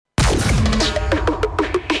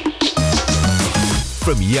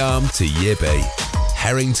From Yarm to Yibby,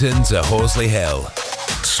 Harrington to Horsley Hill,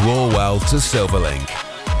 Swarwell to Silverlink.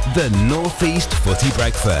 The North East Footy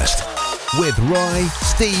Breakfast with Roy,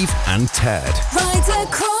 Steve and Ted. Right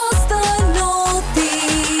across the North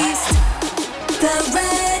East, the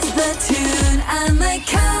Red, the Toon and the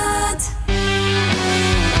Cat.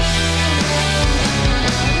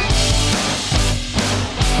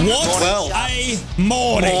 What a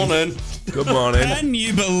morning. Good morning. Can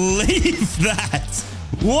you believe that?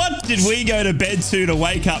 What did we go to bed to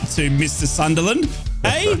wake up to, Mr. Sunderland?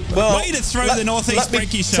 Hey, way to throw the North East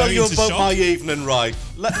Brekky show into shock. Let me tell you about my evening, right?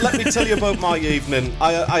 Let me tell you about my evening.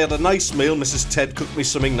 I had a nice meal. Mrs. Ted cooked me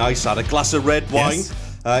something nice. I had a glass of red wine.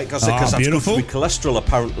 Because that's good for my cholesterol,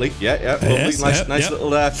 apparently. Yeah, lovely. Nice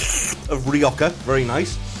little of Rioja. Very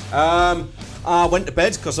nice. I went to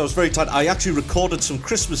bed because I was very tired. I actually recorded some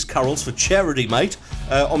Christmas carols for charity, mate,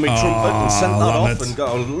 on my trumpet and sent that off and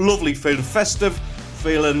got a lovely feeling, festive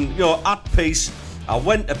feeling, at peace. I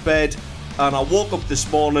went to bed and I woke up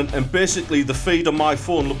this morning and basically the feed on my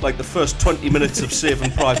phone looked like the first 20 minutes of Saving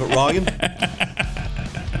Private Ryan.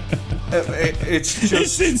 It's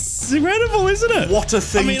just... It's incredible, isn't it? What a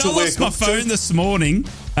thing to wake up to. I lost my phone this morning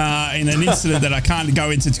in an incident that I can't go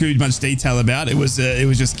into too much detail about. It was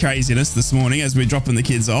just craziness this morning as we were dropping the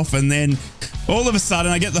kids off. And then all of a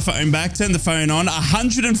sudden I get the phone back, turn the phone on,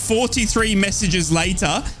 143 messages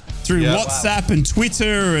later through WhatsApp and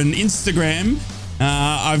Twitter and Instagram.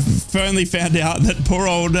 I've finally found out that poor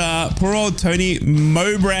old Tony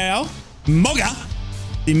Mowbray, Mogga,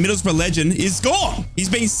 the Middlesbrough legend, is gone. He's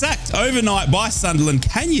been sacked overnight by Sunderland.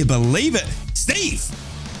 Can you believe it? Steve.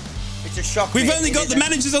 It's a shock. We've only got the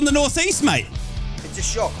managers on the North East, mate. It's a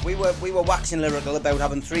shock. We were waxing lyrical about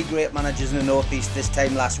having three great managers in the North East this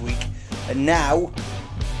time last week, and now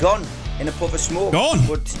gone in a puff of smoke. Gone.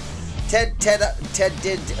 But Ted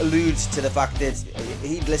did allude to the fact that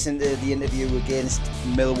he'd listened to the interview against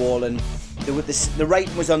Millwall and the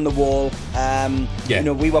writing was on the wall.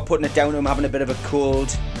 We were putting it down to him having a bit of a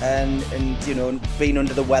cold and being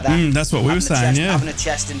under the weather. That's what we were saying, having a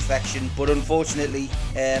chest infection. But unfortunately,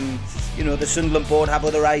 the Sunderland board have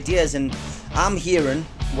other ideas, and I'm hearing,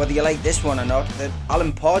 whether you like this one or not, that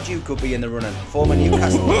Alan Pardew could be in the running, former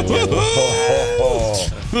Newcastle manager.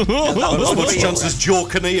 How much chance is Joe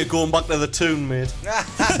Kinnear going back to the Toon, mate?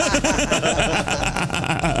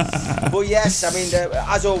 But yes, I mean,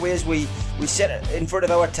 as always, we sit in front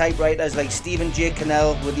of our typewriters like Stephen J.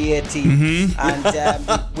 Cannell with the A-Team, and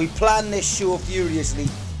we plan this show furiously.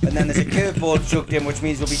 And then there's a curveball chucked in, which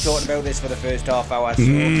means we'll be talking about this for the first half hour. So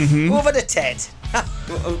over to Ted.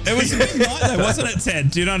 It was a big night though, wasn't it, Ted?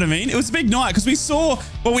 Do you know what I mean? It was a big night because we saw,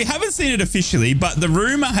 we haven't seen it officially, but the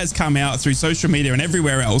rumour has come out through social media and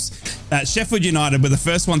everywhere else that Sheffield United were the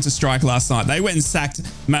first one to strike last night. They went and sacked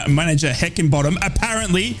manager Heckenbottom.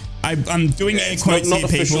 Apparently, I'm doing air quotes not here,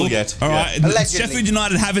 official people. yet. All right, Allegedly. Sheffield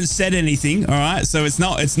United haven't said anything. All right, so it's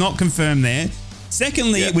not confirmed there.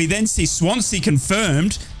 Secondly, we then see Swansea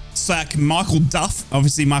confirmed sack Michael Duff.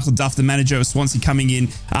 Obviously, Michael Duff, the manager of Swansea, coming in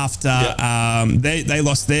after they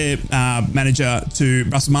lost their manager to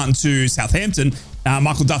Russell Martin to Southampton.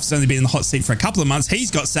 Michael Duff's only been in the hot seat for a couple of months.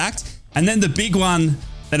 He's got sacked. And then the big one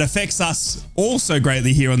that affects us also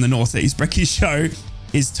greatly here on the North East Brekky show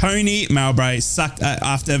is Tony Mowbray sacked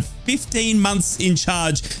after 15 months in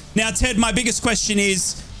charge. Now, Ted, my biggest question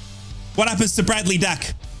is, what happens to Bradley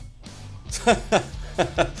Dack?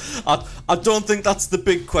 I don't think that's the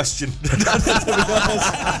big question.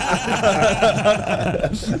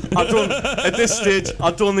 At this stage,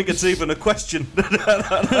 I don't think it's even a question.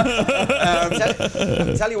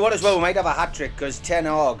 Tell you what as well, we might have a hat-trick because Ten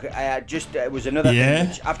Hag was another thing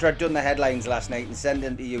which, after I'd done the headlines last night and sent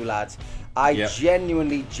them to you lads, I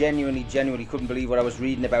genuinely couldn't believe what I was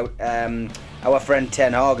reading about our friend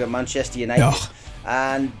Ten Hag at Manchester United.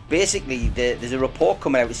 And basically, there's a report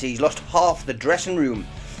coming out to say he's lost half the dressing room.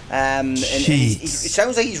 And it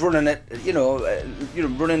sounds like he's running it,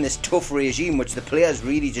 running this tough regime, which the players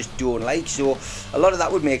really just don't like. So a lot of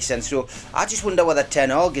that would make sense. So I just wonder whether Ten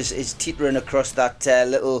Hag is teetering across that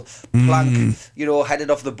little plank,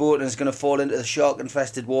 headed off the boat and is going to fall into the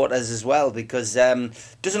shark-infested waters as well, because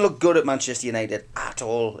doesn't look good at Manchester United at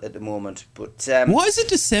all at the moment. But why is it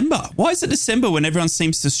December? Why is it December when everyone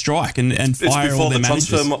seems to strike and fire all their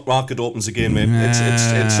managers? It's before the transfer market opens again, mate.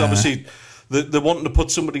 It's obviously... They're wanting to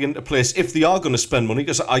put somebody into place if they are going to spend money,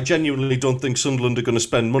 because I genuinely don't think Sunderland are going to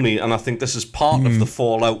spend money, and I think this is part of the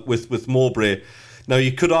fallout with Mowbray. Now,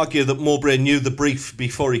 you could argue that Mowbray knew the brief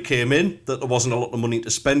before he came in, that there wasn't a lot of money to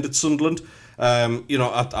spend at Sunderland.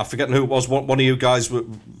 I forget who it was. One of you guys were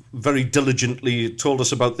very diligently told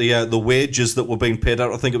us about the wages that were being paid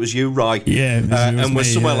out. I think it was you, Rye. Yeah, and we're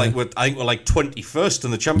somewhere I think we're like 21st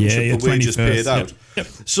in the championship for wages paid out. Yep.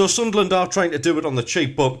 So Sunderland are trying to do it on the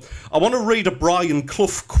cheap. But I want to read a Brian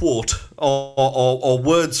Clough quote or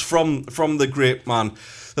words from the great man.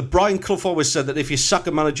 That Brian Clough always said that if you sack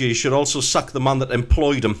a manager, you should also sack the man that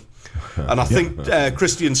employed him. And I think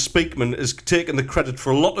Christian Speakman has taken the credit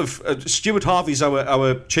for a lot of... Stuart Harvey's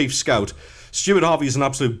our chief scout. Stuart Harvey's an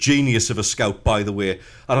absolute genius of a scout, by the way.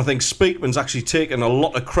 And I think Speakman's actually taken a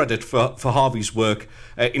lot of credit for Harvey's work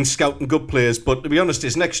in scouting good players. But to be honest,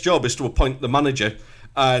 his next job is to appoint the manager.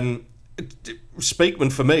 And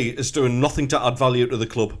Speakman, for me, is doing nothing to add value to the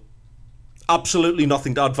club. Absolutely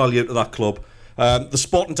nothing to add value to that club. The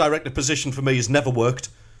sporting director position for me has never worked.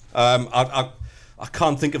 I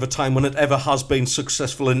can't think of a time when it ever has been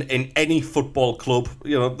successful in any football club,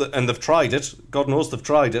 and they've tried it. God knows they've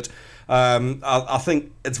tried it. I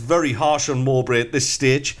think it's very harsh on Mowbray at this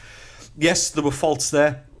stage. Yes, there were faults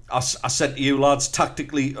there. I said to you lads,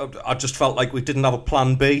 tactically, I just felt like we didn't have a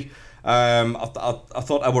plan B. I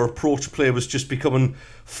thought our approach play was just becoming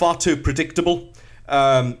far too predictable.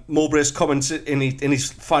 Mowbray's comments in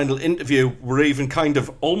his final interview were even kind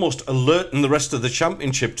of almost alerting the rest of the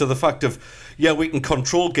championship to the fact of, we can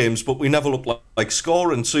control games, but we never look like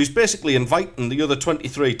scoring. So he's basically inviting the other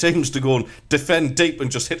 23 teams to go and defend deep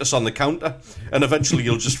and just hit us on the counter, and eventually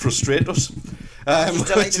you'll just frustrate us.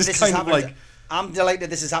 Which is kind of like... I'm delighted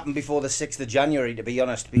this has happened before the 6th of January, to be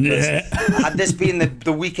honest, because had this been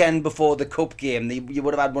the weekend before the Cup game, you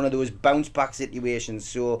would have had one of those bounce-back situations.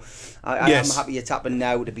 So I am happy it's happened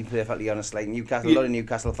now, to be perfectly honest. Like Newcastle, a lot of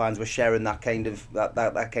Newcastle fans were sharing that kind of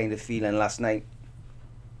that kind of feeling last night.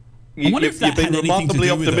 You've been remarkably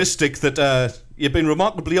optimistic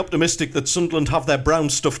that Sunderland have their brown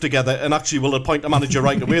stuff together and actually will appoint a manager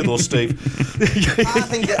right away, though, Steve. I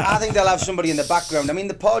think they'll have somebody in the background. I mean,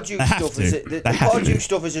 the Pardew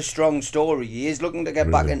stuff is a strong story. He is looking to get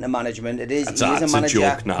back into management. He is a manager.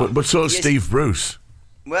 Joke now. But so is Steve Bruce.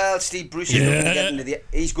 Well, Steve Bruce is looking to get into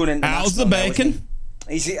he's going into how's the bacon?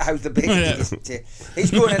 How's the bacon?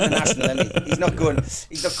 He's going international, and he's not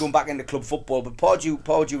going back into club football. But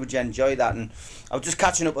Pardew would enjoy that. And I was just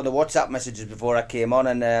catching up on the WhatsApp messages before I came on,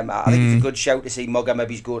 and I think it's a good shout to see Mogga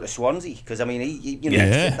maybe go to Swansea, because I mean he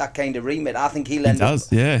that kind of remit. I think he'll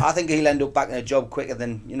end up back in a job quicker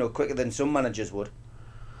than some managers would.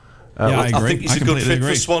 I agree. I think he's a good fit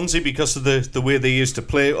for Swansea because of the way they used to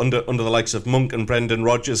play under the likes of Monk and Brendan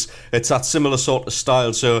Rodgers. It's that similar sort of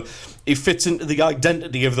style, so he fits into the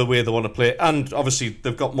identity of the way they want to play. And obviously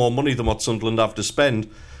they've got more money than what Sunderland have to spend,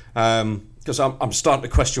 because I'm starting to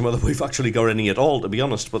question whether we've actually got any at all, to be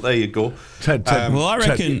honest. But there you go. Ted, well, I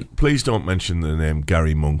reckon... Ted, please don't mention the name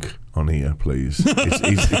Gary Monk on here, please.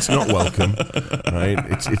 It's not welcome, right?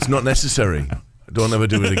 It's not necessary. Don't ever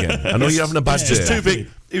do it again. I know you're having a bad day. Just too big.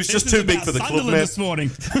 It was just too big for the club, mate. This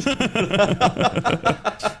morning.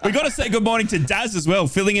 We got to say good morning to Daz as well,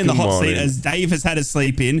 filling in the hot seat as Dave has had a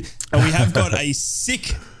sleep in, and we have got a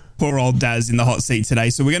sick poor old Daz in the hot seat today.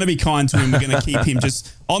 So we're going to be kind to him. We're going to keep him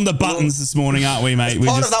just on the buttons this morning, aren't we, mate?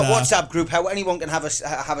 Part of that WhatsApp group, how anyone can have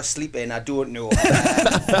a sleep in, I don't know.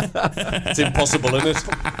 It's impossible, isn't it?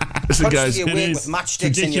 Listen, guys, awake with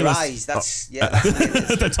matchsticks in your eyes. That's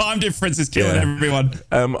the time difference is killing everyone.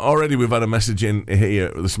 Already we've had a message in here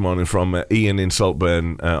this morning from Ian in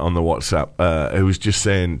Saltburn on the WhatsApp, who was just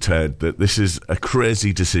saying, Ted, that this is a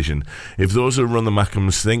crazy decision. If those who run the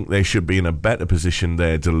Mackems think they should be in a better position,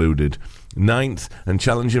 they're deluded. 9th and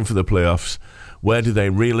challenging for the playoffs, where do they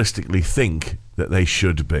realistically think that they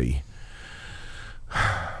should be?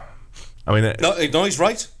 I mean, no, he's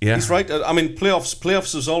right. Yeah. He's right. I mean,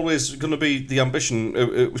 playoffs is always going to be the ambition.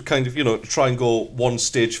 It was kind of, to try and go one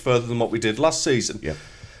stage further than what we did last season. Yeah.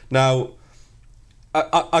 Now,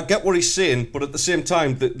 I get what he's saying, but at the same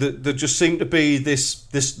time, there just seemed to be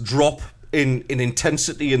this drop in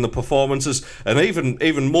intensity in the performances, and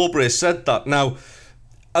even Mowbray said that. Now,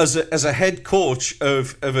 as a head coach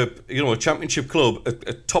of a championship club,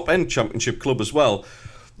 a top end championship club as well,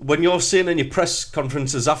 when you're saying in your press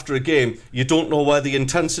conferences after a game, you don't know where the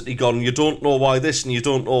intensity gone, you don't know why this and you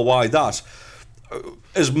don't know why that.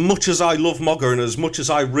 As much as I love Mogga and as much as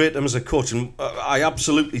I rate him as a coach, and I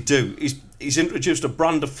absolutely do, he's introduced a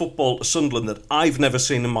brand of football to Sunderland that I've never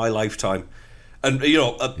seen in my lifetime. And,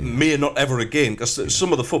 may not ever again, because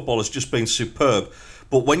some of the football has just been superb.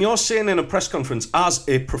 But when you're saying in a press conference, as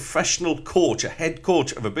a professional coach, a head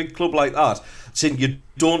coach of a big club like that, saying you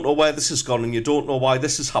don't know where this has gone and you don't know why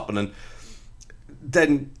this is happening,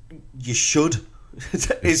 then you should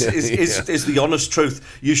is the honest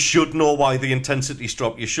truth. You should know why the intensity's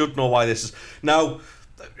dropped. You should know why this is. Now,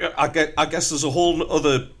 I guess there's a whole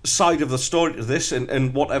other side of the story to this,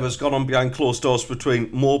 and whatever's gone on behind closed doors between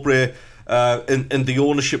Mowbray and the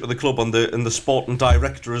ownership of the club and the sporting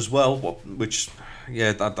director as well, which,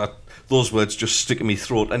 that those words just stick in my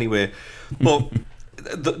throat anyway. But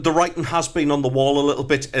the writing has been on the wall a little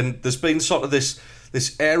bit, and there's been sort of this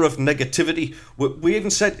air of negativity. We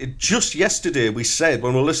even said, just yesterday, we said,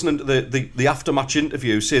 when we were listening to the after-match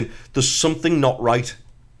interview, saying there's something not right.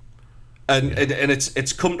 And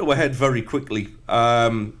it's come to a head very quickly.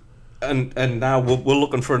 And now we're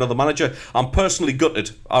looking for another manager. I'm personally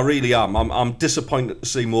gutted. I really am. I'm disappointed to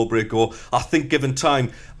see Mowbray go. I think given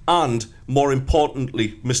time, and more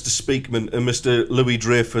importantly, Mr. Speakman and Mr. Louis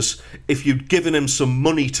Dreyfus, if you'd given him some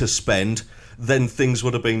money to spend, then things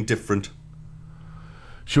would have been different.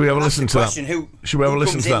 Should we have a listen to that? Should we have a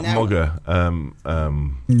listen to that Mogga?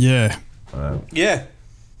 Yeah.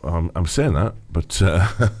 I'm saying that, but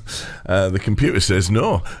the computer says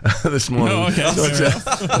no this morning. Oh, okay.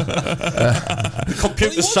 The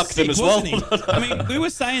computer sucked him as well. I mean, we were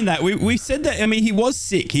saying that. We said that. I mean, he was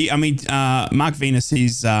sick. Mark Venus,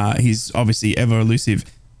 he's obviously ever elusive.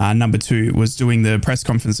 Number 2 was doing the press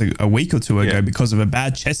conference a week or two ago because of a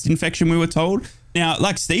bad chest infection, we were told. Now,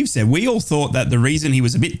 like Steve said, we all thought that the reason he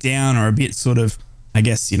was a bit down or a bit sort of, I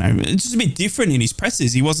guess, just a bit different in his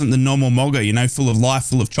presses. He wasn't the normal Mogga, full of life,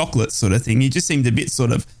 full of chocolate sort of thing. He just seemed a bit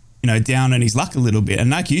sort of, down on his luck a little bit. And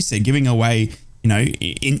like you said, giving away,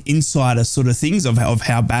 insider sort of things of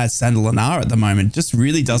how bad Sunderland are at the moment just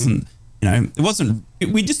really doesn't,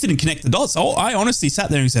 we just didn't connect the dots. I honestly sat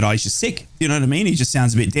there and said, he's just sick. You know what I mean? He just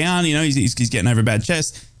sounds a bit down. He's getting over a bad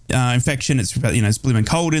chest infection. It's, it's blooming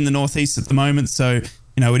cold in the North East at the moment. So,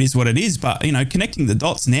 it is what it is. But, connecting the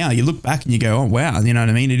dots now, you look back and you go, oh, wow. You know what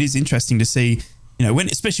I mean? It is interesting to see,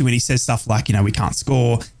 especially when he says stuff like, we can't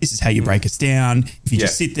score. This is how you break us down. If you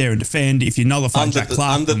just sit there and defend, if you nullify Jack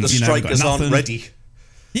Clark. And that the strikers aren't ready.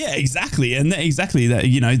 Yeah, exactly. And exactly that,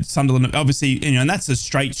 Sunderland, obviously, and that's a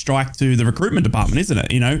straight strike to the recruitment department, isn't it?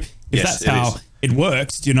 If that's how it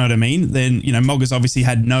works, do you know what I mean? Then, Mogga's obviously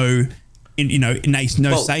had no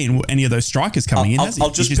say in any of those strikers coming in.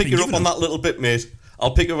 I'll just pick you up on that little bit, mate.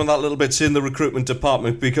 I'll pick up on that little bit in the recruitment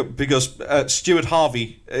department because Stuart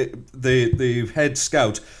Harvey, the head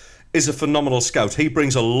scout, is a phenomenal scout. He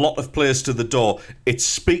brings a lot of players to the door.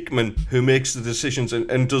 It's Speakman who makes the decisions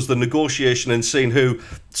and does the negotiation and seeing who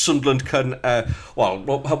Sunderland can,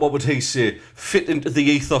 what would he say, fit into the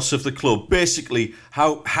ethos of the club. Basically,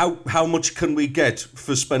 how much can we get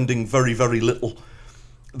for spending very, very little?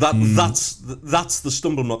 That's the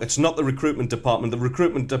stumbling block. It's not the recruitment department. The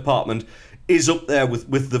recruitment department is up there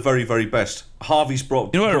with the very, very best. Harvey's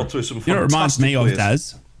brought through some fantastic it reminds me players. Of,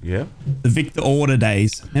 Daz? Yeah. The Victor Order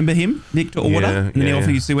days. Remember him? Victor Order? And then he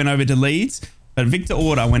obviously went over to Leeds. But Victor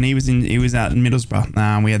Order, when he was out in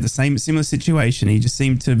Middlesbrough, we had the similar situation. He just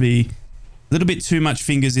seemed to be a little bit too much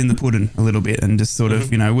fingers in the pudding a little bit and just sort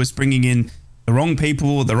of, was bringing in the wrong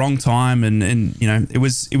people at the wrong time. And it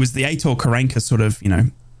was the Aitor Karanka sort of,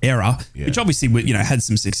 era, which obviously, had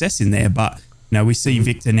some success in there. But, we see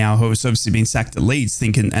Victor now, who has obviously been sacked at Leeds,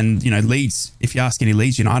 thinking, and, Leeds, if you ask any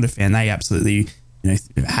Leeds United fan, they absolutely,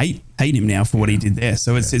 hate him now for what he did there.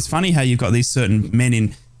 So it's funny how you've got these certain men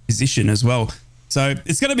in position as well. So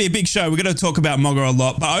it's going to be a big show. We're going to talk about Mogga a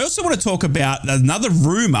lot, but I also want to talk about another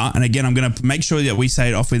rumour. And again, I'm going to make sure that we say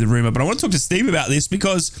it off with a rumour, but I want to talk to Steve about this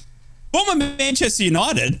because former Manchester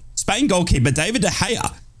United, Spain goalkeeper David De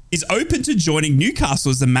Gea is open to joining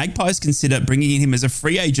Newcastle as the Magpies consider bringing him as a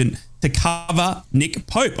free agent to cover Nick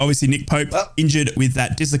Pope. Obviously, Nick Pope injured with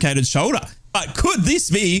that dislocated shoulder. But could this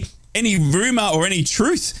be any rumour or any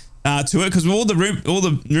truth to it? Because all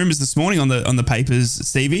the rumours this morning on the papers,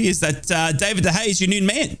 Stevie, is that David De Gea is your new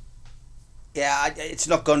man. Yeah, it's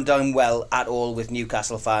not gone down well at all with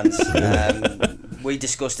Newcastle fans. We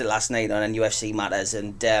discussed it last night on UFC Matters,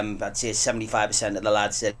 and I'd say 75% of the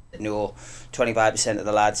lads said no, 25% of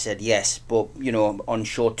the lads said yes, but, on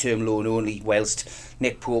short-term loan only whilst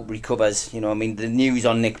Nick Pope recovers. The news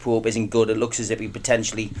on Nick Pope isn't good. It looks as if he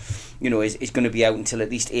potentially, is going to be out until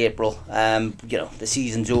at least April. The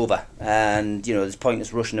season's over, and, there's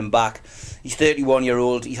pointless rushing him back. He's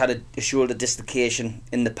 31-year-old. He's had a shoulder dislocation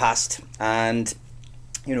in the past, and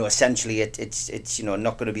essentially it's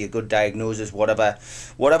not going to be a good diagnosis.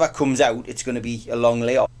 Whatever comes out, it's going to be a long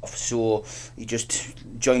layoff. So he just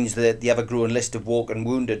joins the ever-growing list of walking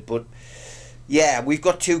wounded. But yeah, we've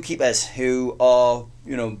got two keepers who are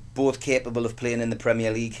both capable of playing in the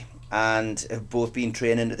Premier League. and have both been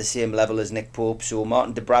training at the same level as Nick Pope. So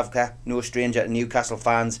Martin Dubravka, no stranger to Newcastle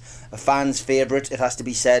fans, a fan's favourite, it has to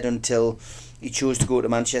be said, until he chose to go to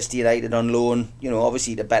Manchester United on loan,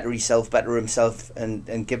 obviously to better himself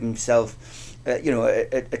and give himself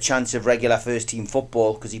a chance of regular first team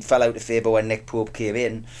football, because he'd fell out of favour when Nick Pope came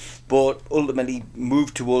in, but ultimately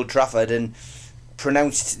moved to Old Trafford and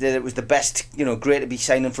pronounced that it was the best, great to be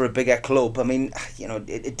signing for a bigger club. I mean,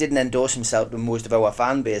 it didn't endorse himself to most of our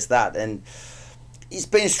fan base, that, and it's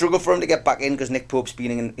been a struggle for him to get back in, because Nick Pope's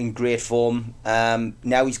been in great form.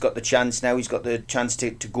 Now he's got the chance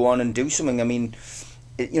to go on and do something. I mean,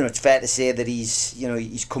 it's fair to say that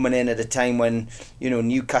he's coming in at a time when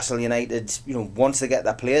Newcastle United, once they get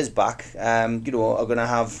their players back, are going to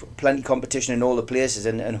have plenty of competition in all the places,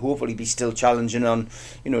 and hopefully be still challenging on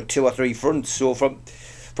 2 or 3 fronts. So from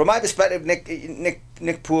my perspective,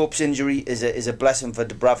 Nick Pope's injury is a blessing for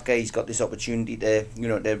Dubravka. He's got this opportunity to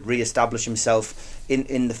to re-establish himself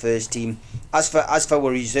in the first team. As for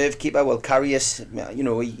our reserve keeper, well, Karius,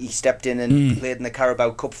 he stepped in and played in the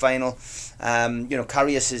Carabao Cup final.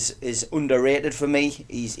 Karius is underrated for me.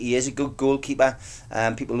 He is a good goalkeeper.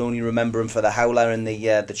 People only remember him for the howler in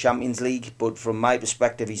the Champions League, but from my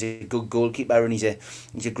perspective, he's a good goalkeeper, and he's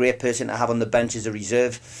a great person to have on the bench as a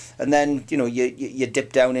reserve. And then you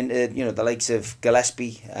dip down into the likes of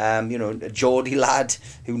Gillespie, a Geordie lad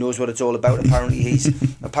who knows what it's all about. Apparently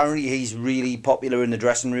he's really popular in the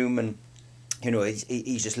dressing room, and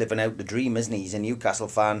he's just living out the dream, isn't he? He's a Newcastle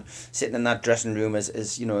fan, sitting in that dressing room as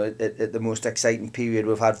at the most exciting period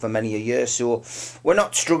we've had for many a year. So we're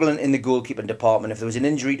not struggling in the goalkeeping department. If there was an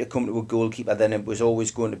injury to come to a goalkeeper, then it was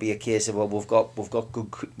always going to be a case of, well, we've got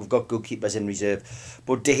good keepers in reserve.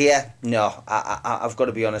 But De Gea, no, I've got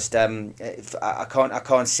to be honest. I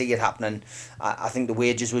can't see it happening. I think the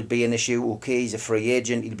wages would be an issue. Okay, he's a free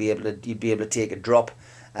agent. He'd be able to take a drop.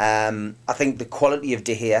 I think the quality of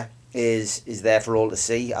De Gea is there for all to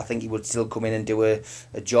see. I think he would still come in and do a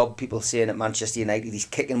job. People saying at Manchester United his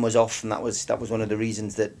kicking was off, and that was one of the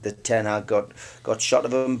reasons that Ten Hag got shot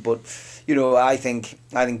of him. But I think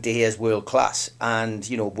De Gea is world class, and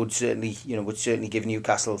would certainly give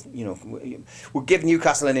Newcastle would give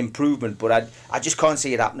Newcastle an improvement. But I just can't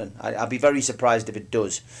see it happening. I'd be very surprised if it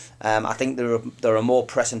does. I think there are more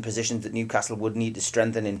pressing positions that Newcastle would need to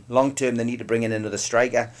strengthen in long term. They need to bring in another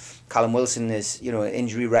striker. Callum Wilson is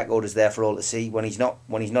injury record is there for all to see. When he's not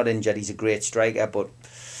injured, he's a great striker. But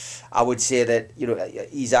I would say that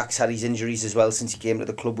Isak's had his injuries as well since he came to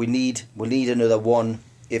the club. We need another one,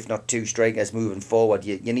 if not 2 strikers moving forward.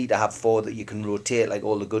 You need to have 4 that you can rotate like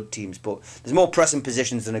all the good teams. But there's more pressing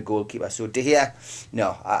positions than a goalkeeper. So De Gea,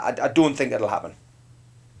 no, I don't think it'll happen.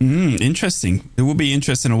 Interesting. It will be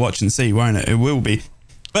interesting to watch and see, won't it? It will be.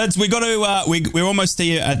 But we got to we're almost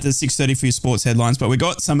here at the 6:30 for your sports headlines, but we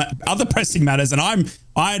got some other pressing matters, and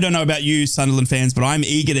I don't know about you Sunderland fans, but I'm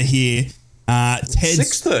eager to hear Ted's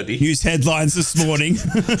 6:30 news headlines this morning.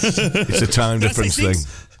 It's a time difference thing.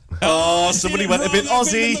 Oh, somebody went a bit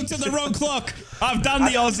Aussie. I looked at the wrong clock. I've done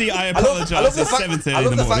the Aussie. I apologise. It's 7:30 in the morning. I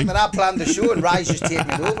love the fact that I planned the show and Rye's just taking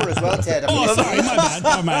it over as well, Ted. My bad.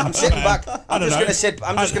 I'm sitting back. I'm just going to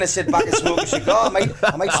sit back and smoke a cigar. I might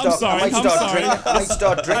start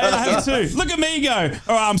drinking. I have to. Look at me go.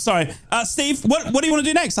 All right, I'm sorry. Steve, what do you want to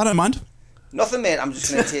do next? I don't mind. Nothing, mate. I'm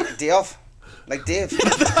just going to take a day off. Like Dave.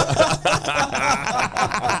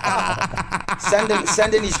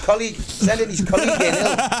 sending his colleague in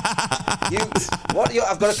ill.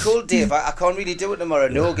 I've got a cold, Dave. I can't really do it tomorrow.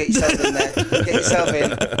 No, get yourself in there. Get yourself in.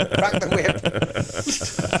 Crack the whip.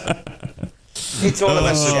 It's all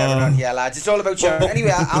about sharing on here, lads. It's all about sharing.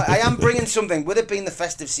 Anyway, I am bringing something. With it being the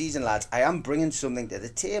festive season, lads, I am bringing something to the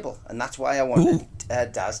table. And that's why I wanted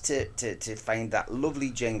Daz to find that lovely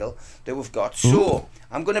jingle that we've got. So,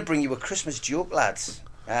 I'm going to bring you a Christmas joke, lads.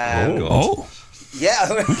 Yeah.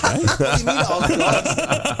 What do you mean,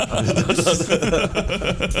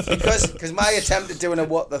 because my attempt at doing a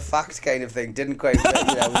what the fact kind of thing didn't quite,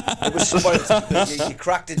 it was spoiled. You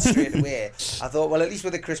cracked it straight away. I thought, well, at least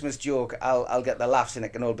with a Christmas joke, I'll get the laughs and it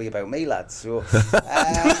can all be about me, lads. So, the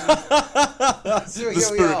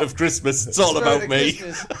spirit of Christmas. It's all about me.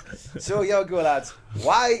 Christmas. So, here we go, lads.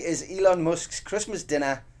 Why is Elon Musk's Christmas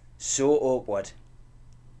dinner so awkward?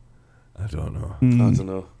 I don't know. I don't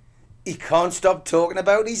know. He can't stop talking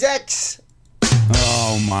about his ex.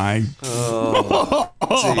 Oh my! Oh,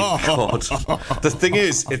 dear God! The thing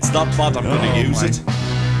is, it's that bad. I'm going to use it.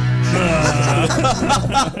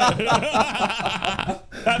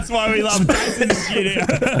 That's why we love Daz in the studio.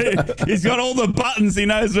 He's got all the buttons. He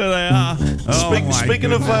knows where they are.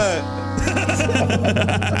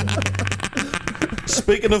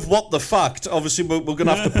 Speaking of what the fact, obviously we're going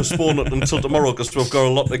to have to postpone it until tomorrow because we've got a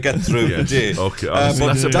lot to get through today. Okay.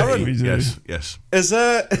 But Darren, yes.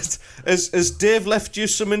 Has Dave left you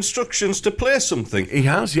some instructions to play something? He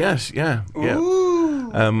has, yes, yeah.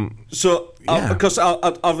 Because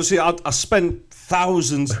obviously I spent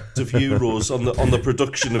thousands of euros on the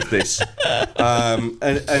production of this,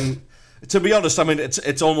 and to be honest, I mean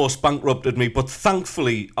it's almost bankrupted me. But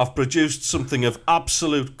thankfully, I've produced something of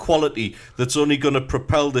absolute quality that's only going to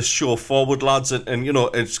propel this show forward, lads, and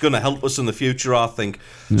it's going to help us in the future, I think.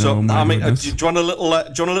 Do you want a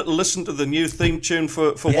little listen to the new theme tune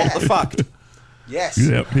for What the Fact? Yes.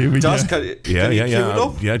 Yep, here we go. Can you cue it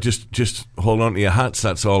up? Yeah, just hold on to your hats.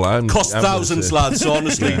 That's all I'm. Cost thousands, lads. So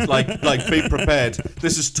honestly, like, be prepared.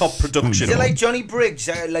 This is top production. Is it like Johnny Briggs?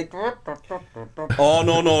 Oh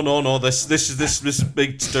no! This is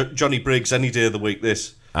big Johnny Briggs any day of the week.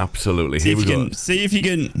 This absolutely. See if you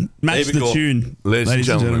can match the tune, ladies and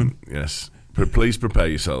gentlemen. Yes, please prepare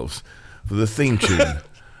yourselves for the theme tune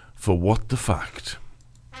for What the Fact.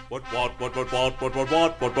 What the fact,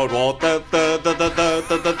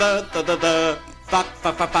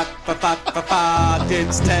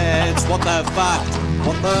 it's Ted's What the Fact,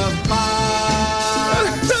 what the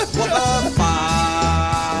fact, what the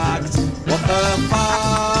fact, what the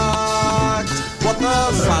fact, what the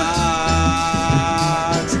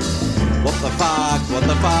fact, what the fact, what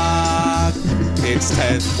the fact, it's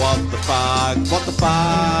Ted's What the Fact, what the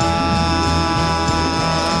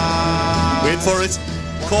fact. Wait for it.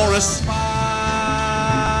 Chorus.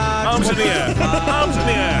 Arms in the air. Arms in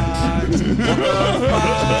the air.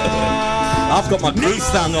 I've got my groove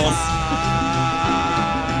thing on.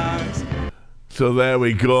 So there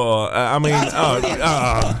we go.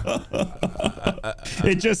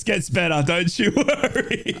 It just gets better, don't you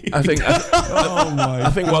worry. I think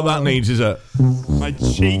what that needs is my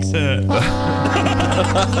cheeks hurt.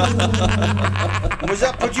 Was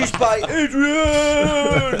that produced by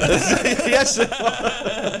Adrian? Yes. Do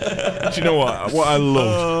you know what? What I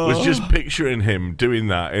loved was just picturing him doing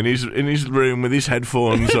that in his room with his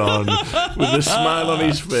headphones on, with a smile on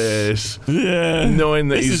his face. Yeah. Knowing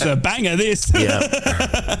that this is a banger. This. Yeah.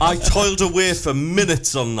 I toiled away for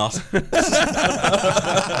minutes on that.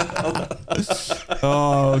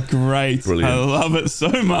 Oh, great. Brilliant. I love it so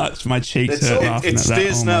much. My cheeks hurt laughing it at that.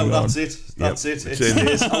 stays now. God. That's it. That's it. It in.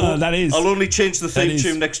 stays. That is. I'll only change the theme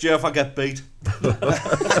tune next year if I get beat.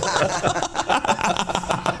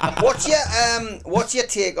 What's your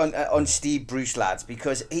take on Steve Bruce, lads?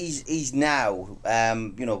 Because he's now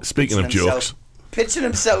speaking of jokes, pitching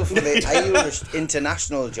himself for the Irish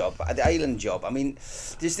international job, the Ireland job. I mean,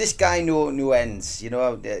 does this guy know ends?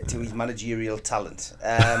 To his managerial talent.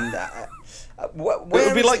 It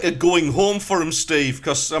would be like a going home for him, Steve,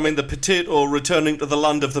 because, I mean, the potato returning to the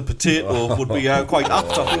land of the potato would be quite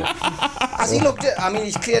apt, I think. Has he looked at,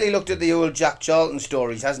 he's clearly looked at the old Jack Charlton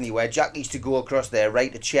stories, hasn't he, where Jack used to go across there,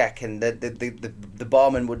 write a cheque, and the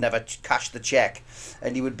barman would never cash the cheque,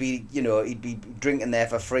 and he would be, he'd be drinking there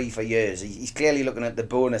for free for years. He's clearly looking at the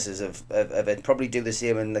bonuses of it, probably do the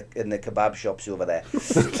same in the kebab shops over there.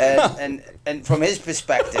 And from his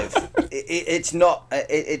perspective, he's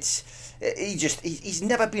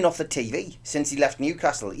never been off the TV since he left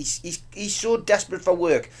Newcastle. He's so desperate for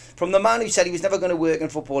work. From the man who said he was never going to work in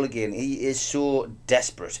football again, he is so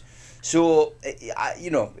desperate. So,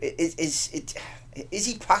 is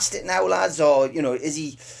he past it now, lads? Or, is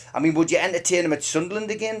he... I mean, would you entertain him at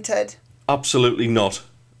Sunderland again, Ted? Absolutely not.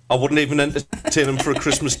 I wouldn't even entertain him for a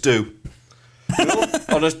Christmas do.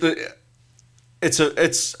 Honestly...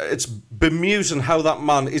 It's bemusing how that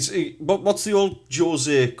man is. What's the old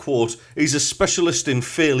Jose quote? He's a specialist in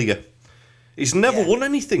failure. He's never won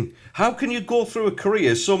anything. How can you go through a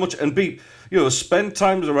career so much and be, spend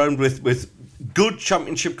time around with good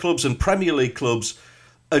championship clubs and Premier League clubs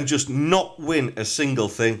and just not win a single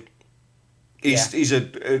thing? He's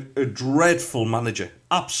a dreadful manager.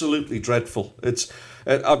 Absolutely dreadful. It's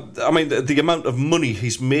the amount of money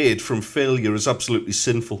he's made from failure is absolutely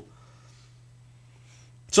sinful.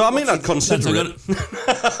 So, I'd consider it. The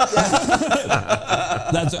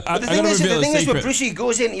thing is with Bruce, he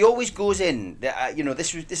always goes in.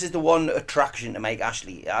 This is the one attraction to Mike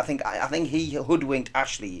Ashley. I think he hoodwinked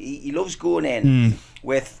Ashley. He loves going in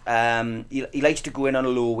with. He likes to go in on a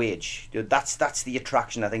low wage. That's the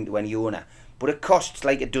attraction, I think, to any owner. But it costs,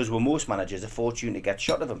 like it does with most managers, a fortune to get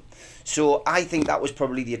shot of him. So I think that was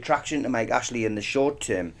probably the attraction to Mike Ashley in the short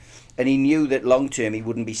term. And he knew that long term he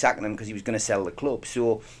wouldn't be sacking him because he was going to sell the club.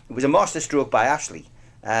 So it was a masterstroke by Ashley.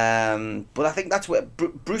 But I think that's where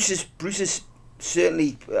Bruce is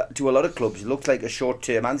certainly, to a lot of clubs, it looked like a short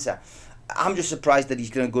term answer. I'm just surprised that he's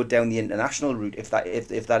going to go down the international route if that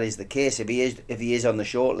is the case. If he is on the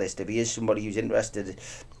shortlist, if he is somebody who's interested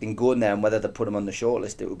in going there, and whether they put him on the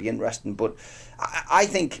shortlist, it would be interesting. But I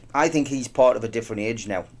think he's part of a different age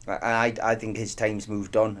now. I think his time's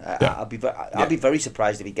moved on. I'll be very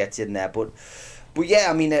surprised if he gets in there. But yeah,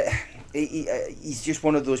 I mean, he's just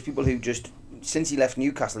one of those people who just, since he left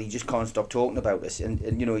Newcastle, he just can't stop talking about us,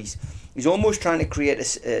 and you know, he's almost trying to create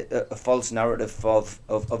a false narrative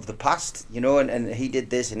of the past, you know, and he did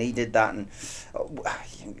this and he did that, and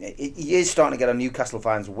he is starting to get on Newcastle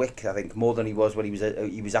fans' wick, I think, more than he was when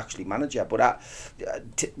he was actually manager. But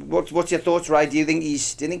what's your thoughts, Ry? Do you think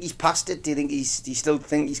he's past it? Do you still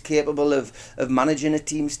think he's capable of managing a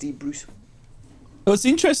team, Steve Bruce? Well, it's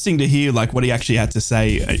interesting to hear like what he actually had to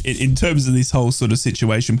say in terms of this whole sort of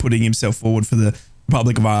situation, putting himself forward for the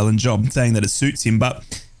Republic of Ireland job, saying that it suits him. But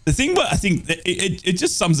the thing, I think it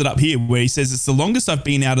just sums it up here, where he says, it's the longest I've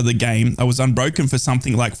been out of the game. I was unbroken for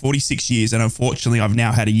something like 46 years, and unfortunately I've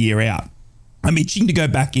now had a year out. I'm itching to go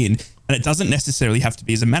back in, and it doesn't necessarily have to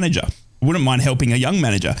be as a manager. I wouldn't mind helping a young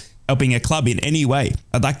manager, helping a club in any way.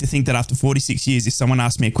 I'd like to think that after 46 years, if someone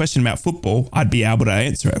asked me a question about football, I'd be able to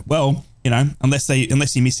answer it. Well, you know, unless he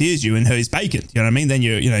mishears you and hears bacon, you know what I mean? Then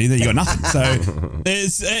you got nothing. So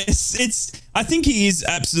I think he is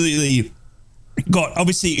absolutely got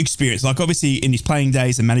obviously experience, like obviously in his playing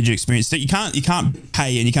days and manager experience. So you can't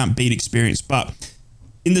pay and you can't beat experience. But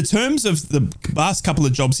in the terms of the last couple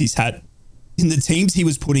of jobs he's had, in the teams he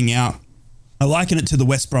was putting out, I liken it to the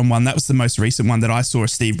West Brom one. That was the most recent one that I saw a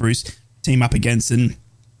Steve Bruce team up against, and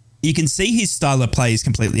you can see his style of play is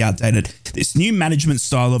completely outdated. This new management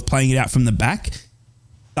style of playing it out from the back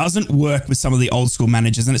doesn't work with some of the old school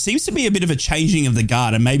managers. And it seems to be a bit of a changing of the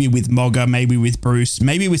guard. And maybe with Mogga, maybe with Bruce,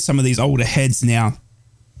 maybe with some of these older heads now,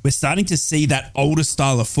 we're starting to see that older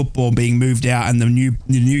style of football being moved out, and the new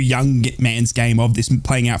young man's game of this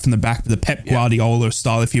playing out from the back, the Pep Guardiola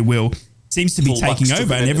style, if you will, seems to be taking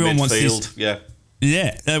over. And everyone wants this.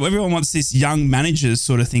 Yeah, everyone wants this young managers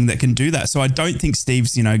sort of thing that can do that. So I don't think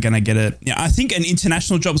Steve's, going to get I think an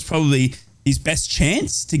international job's probably his best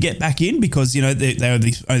chance to get back in, because, they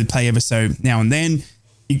only play ever so now and then.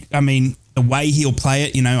 I mean, the way he'll play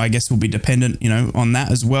it, I guess will be dependent, on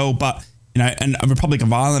that as well. But, and a Republic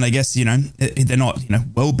of Ireland, I guess, they're not,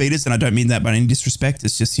 world beaters, and I don't mean that by any disrespect.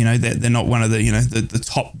 It's just, they're not one of the, the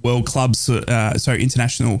top world clubs,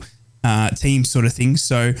 international teams sort of thing.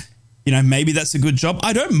 So, maybe that's a good job.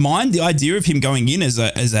 I don't mind the idea of him going in as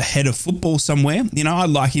a head of football somewhere. I'd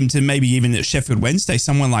like him to maybe even at Sheffield Wednesday,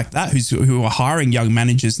 someone like that who are hiring young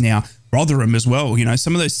managers now. Rotherham as well.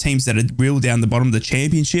 Some of those teams that are real down the bottom of the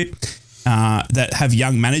championship that have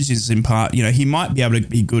young managers in part. He might be able to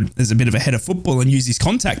be good as a bit of a head of football and use his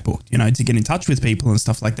contact book, to get in touch with people and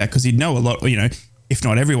stuff like that, because he'd know a lot, if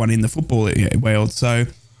not everyone in the football world. So.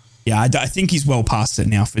 Yeah, I think he's well past it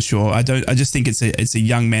now for sure. I just think it's a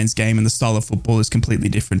young man's game, and the style of football is completely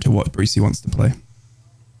different to what Brucey wants to play.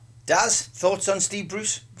 Daz, thoughts on Steve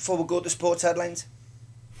Bruce before we go to sports headlines?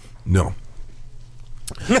 No.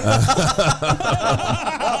 Thanks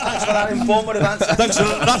for that informative answer. Thanks for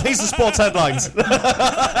that. He's the sports headlines.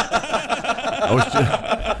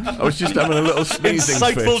 I was just having a little sneezing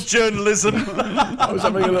fit. Insightful journalism. I was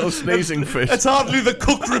having a little sneezing fit. It's hardly the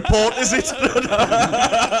Cook report, is it? And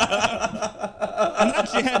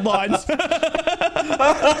that's your headlines.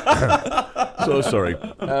 So sorry.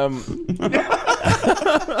 I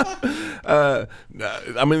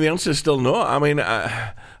mean, the answer is still no. I mean,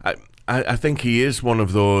 I think he is one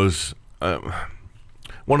of those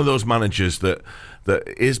managers that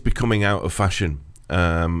is becoming out of fashion,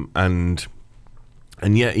 and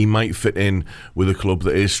yet he might fit in with a club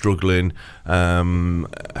that is struggling. And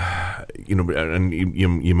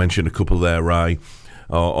you mentioned a couple there, Ry,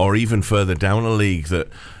 or even further down a league that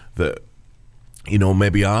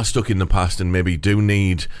maybe are stuck in the past and maybe do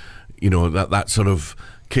need that sort of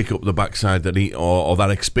kick up the backside that he or that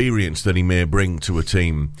experience that he may bring to a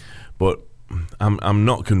team. But I'm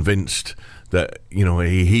not convinced that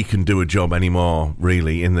he can do a job anymore,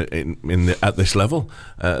 really, at this level,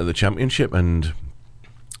 the Championship. And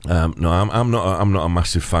no, I'm not a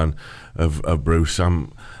massive fan of Bruce.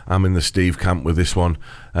 I'm in the Steve camp with this one.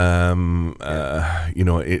 I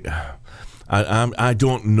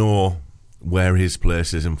don't know where his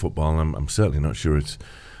place is in football. I'm certainly not sure it's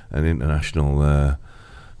an international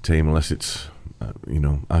team, unless it's. I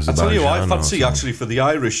tell you, I fancy actually for the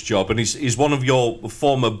Irish job, and he's one of your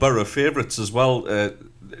former Borough favourites as well.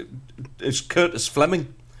 It's Curtis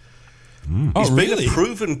Fleming. He's been a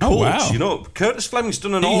proven coach. Oh, wow. Curtis Fleming's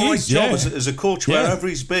done an all right job as a coach wherever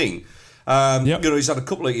he's been. He's had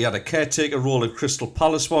he had a caretaker role at Crystal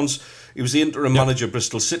Palace once. He was the interim manager of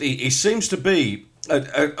Bristol City. He seems to be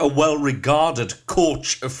a well-regarded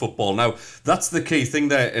coach of football. Now, that's the key thing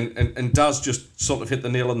there, and Daz just sort of hit the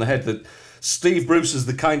nail on the head, that Steve Bruce is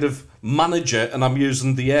the kind of manager, and I'm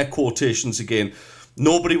using the air quotations again,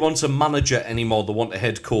 nobody wants a manager anymore, they want a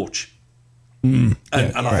head coach. And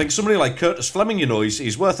I think somebody like Curtis Fleming,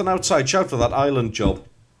 he's worth an outside shout for that Ireland job.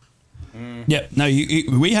 Yeah, no,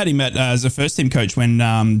 we had him as a first-team coach when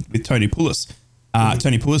with Tony Poulos.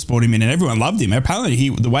 Tony Poulos brought him in, and everyone loved him. Apparently,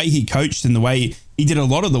 the way he coached and the way he did a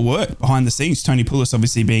lot of the work behind the scenes. Tony Poulos,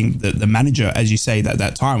 obviously being the manager, as you say, at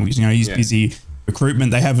that time, because he's busy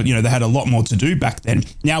recruitment. They had a lot more to do back then.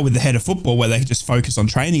 Now with the head of football, where they just focus on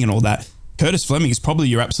training and all that, Curtis Fleming is probably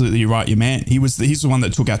you're absolutely right, your man. He's the one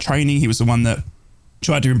that took our training. He was the one that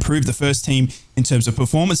tried to improve the first team in terms of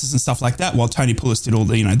performances and stuff like that, while Tony Poulos did all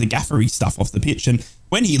the the gaffery stuff off the pitch. And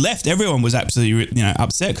when he left, everyone was absolutely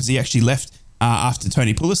upset, because he actually left after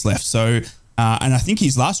Tony Poulos left. So and I think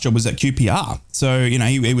his last job was at QPR. So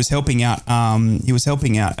he was helping out. And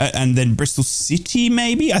then Bristol City,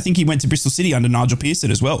 maybe. I think he went to Bristol City under Nigel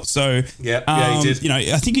Pearson as well. So he did. I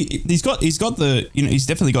think he's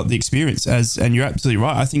definitely got the experience. And you're absolutely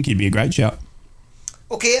right. I think he'd be a great shout.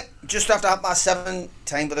 Okay, just after 7:30,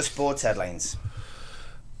 time for the sports headlines.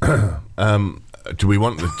 Do we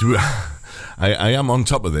want to? I am on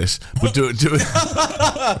top of this, but do it.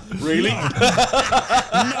 Really? Do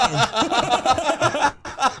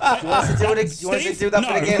you want to do that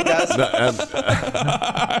bit again, Daz?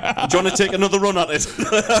 Do you want to take another run at it?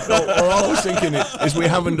 All I was thinking is we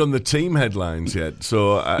haven't done the team headlines yet,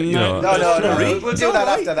 so No. We'll do that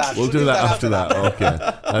after that. We'll do that after that. Okay,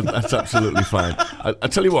 that's absolutely fine. I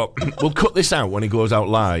tell you what, we'll cut this out when he goes out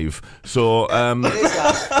live. So, so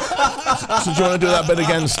do you want to do that bit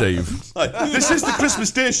again, Steve? This is the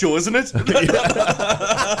Christmas Day show, isn't it?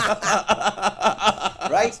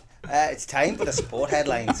 Right, it's time for the sport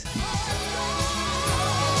headlines.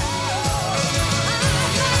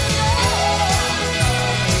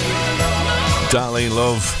 Darlene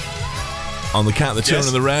Love on the count of the two and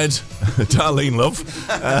the red. Darlene Love,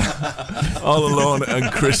 all alone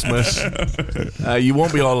at Christmas. You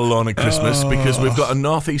won't be all alone at Christmas, because we've got a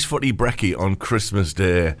North East Footy Brekky on Christmas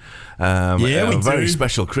Day. A very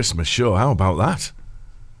special Christmas show. How about that?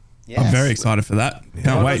 Yes. I'm very excited for that.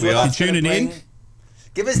 Can't wait. You're tuning in.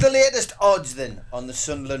 Give us the latest odds then on the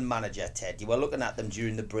Sunderland manager, Ted. You were looking at them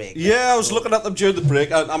during the break. Yeah, I was looking at them during the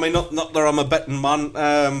break. I mean, not that I'm a betting man,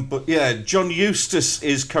 but yeah, John Eustace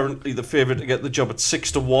is currently the favourite to get the job at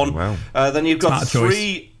 6-1. Wow. Then you've got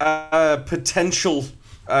three potential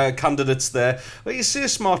candidates there. Well, you say a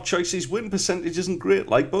smart choice. His win percentage isn't great,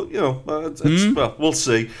 but well, we'll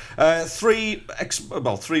see. Three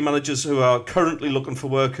managers who are currently looking for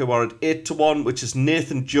work who are at 8-1, which is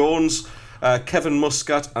Nathan Jones, Kevin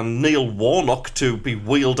Muscat and Neil Warnock to be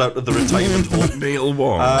wheeled out of the retirement home. Neil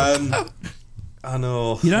Warnock. I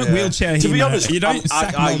know. You don't wheelchair him. To be honest, you don't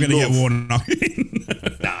sack Morgan to get Warnock in.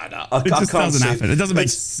 Nah. It just doesn't happen. It doesn't make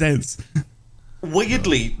sense.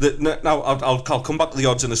 Weirdly, now I'll come back to the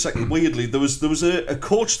odds in a second. Weirdly, there was a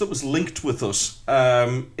coach that was linked with us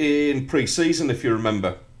in pre-season, if you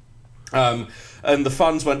remember. And the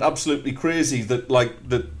fans went absolutely crazy that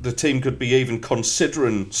the team could be even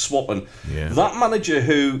considering swapping. Yeah. That manager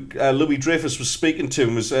who Louis Dreyfus was speaking to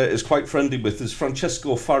and is quite friendly with is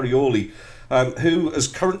Francesco Farioli, who has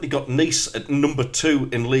currently got Nice at number 2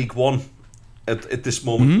 in League One at this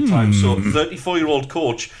moment in time. So 34-year-old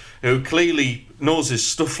coach who clearly knows his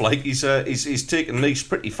stuff. He's taken Nice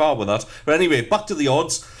pretty far with that. But anyway, back to the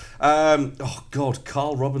odds.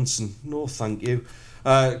 Carl Robinson. No, thank you.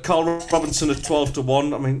 Carl Robinson at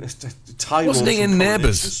 12-1. I mean, Tyrone wasn't he in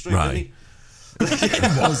Neighbours? Right. He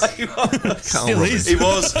was.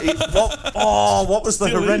 What was the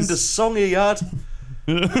horrendous song he had?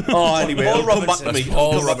 Anyway, Paul come back to me.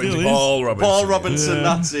 Paul Robinson,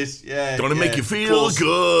 that's it. Yeah. Gonna make you feel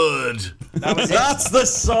good. That's the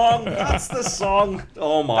song.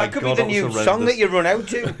 Oh my God. That could be the new song that you run out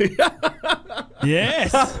to.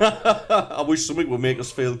 Yes. I wish something would make us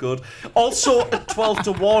feel good. Also at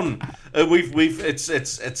 12-1,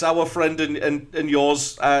 it's our friend and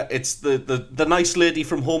yours. It's the nice lady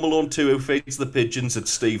from Home Alone 2 who feeds the pigeons. It's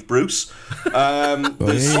Steve Bruce.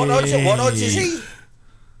 What odds is he?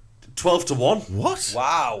 12-1. What?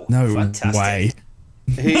 Wow. No fantastic. way.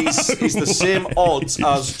 He's the same odds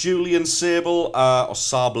as Julian Sable or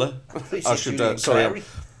Sable. I should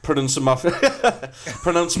pronouncing my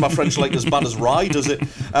French like as bad as Rye does it.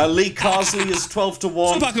 Lee Carsley is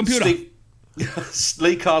 12-1. Stop our computer.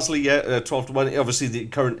 Lee Carsley, 12-1. Obviously, the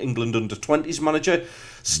current England under-20s manager.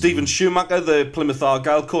 Stephen Schumacher, the Plymouth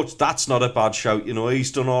Argyle coach, that's not a bad shout.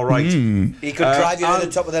 He's done all right. He could drive you to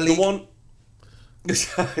the top of the league. The one. I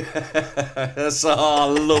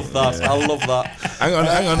love that. I love that.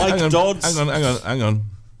 Hang on.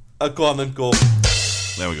 Go on then, go.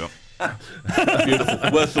 There we go.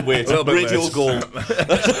 Beautiful. Worth the wait. Radio goal.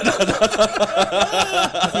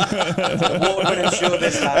 Award-winning show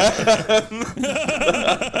this lad.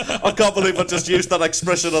 I can't believe I just used that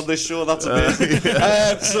expression on this show. That's amazing.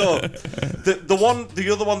 So, the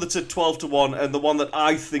other one that's at 12-1, and the one that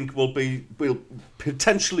I think will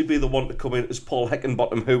potentially be the one to come in is Paul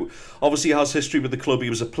Heckingbottom, who obviously has history with the club. He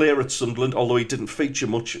was a player at Sunderland, although he didn't feature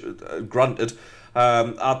much. Granted.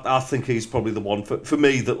 I think he's probably the one for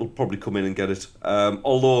me that will probably come in and get it.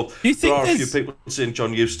 Although there are a few people saying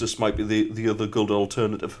John Eustace might be the other good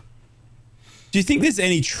alternative. Do you think there's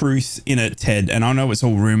any truth in it, Ted? And I know it's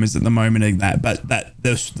all rumours at the moment of that, but that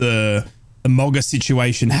the Mogga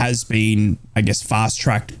situation has been, I guess,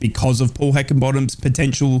 fast-tracked because of Paul Heckingbottom's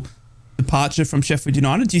potential departure from Sheffield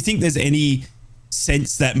United. Do you think there's any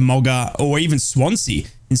sense that Mogga or even Swansea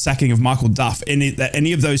in sacking of Michael Duff, that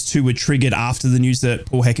any of those two were triggered after the news that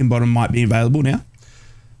Paul Heckingbottom might be available now?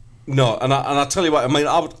 No, and I tell you what, I mean,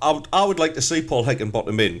 I would like to see Paul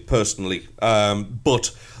Heckingbottom in personally,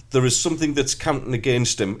 but there is something that's counting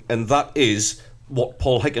against him, and that is what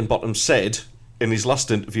Paul Heckingbottom said in his last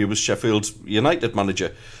interview with Sheffield United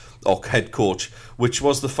manager or head coach, which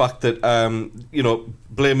was the fact that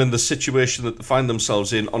blaming the situation that they find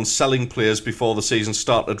themselves in on selling players before the season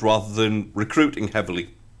started rather than recruiting heavily.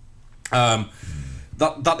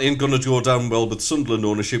 That ain't going to go down well with Sunderland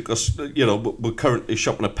ownership because, we're currently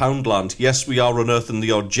shopping at Poundland. Yes, we are unearthing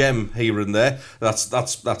the odd gem here and there.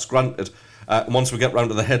 That's granted. Once we get round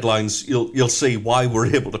to the headlines, you'll see why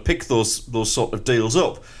we're able to pick those sort of deals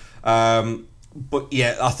up. But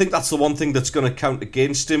yeah, I think that's the one thing that's going to count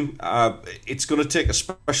against him. It's going to take a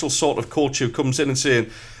special sort of coach who comes in and saying,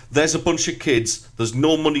 there's a bunch of kids, there's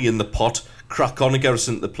no money in the pot, crack on and get us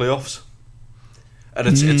into the playoffs. And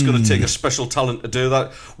it's going to take a special talent to do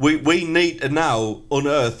that. We need to now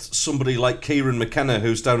unearth somebody like Kieran McKenna,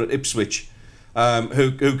 who's down at Ipswich,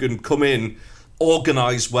 who can come in,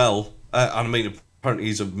 organise well. And I mean, apparently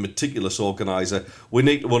he's a meticulous organiser. We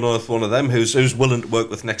need to unearth one of them who's willing to work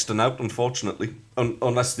with next to out, unfortunately,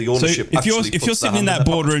 unless the ownership. So if you're sitting in that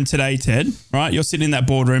boardroom today, Ted, right? You're sitting in that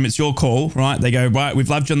boardroom. It's your call, right? They go, right, we've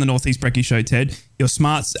loved you on the North East Brekky show, Ted. Your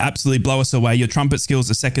smarts absolutely blow us away. Your trumpet skills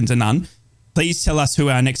are second to none. Please tell us who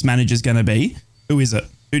our next manager is going to be. Who is it?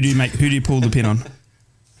 Who do you pull the pin on?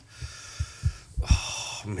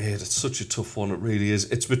 Oh, mate, it's such a tough one. It really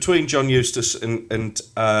is. It's between John Eustace and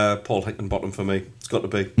Paul Heckingbottom for me. It's got to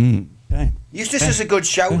be. Okay. Eustace is a good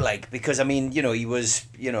shout, because I mean, he was,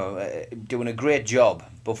 doing a great job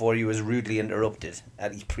before he was rudely interrupted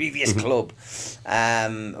at his previous club,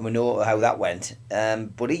 and we know how that went.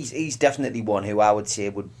 But he's definitely one who I would say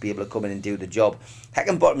would be able to come in and do the job.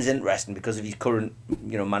 Heckingbottom's interesting because of his current,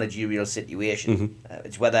 managerial situation.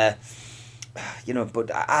 It's whether.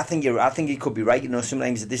 But I think you could be right.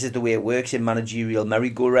 Sometimes this is the way it works in managerial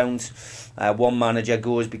merry-go-rounds. One manager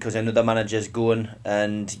goes because another manager's going,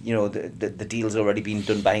 and the deal's already been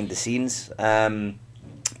done behind the scenes.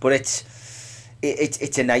 But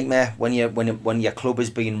it's a nightmare when your club is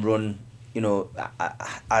being run,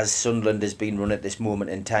 as Sunderland is being run at this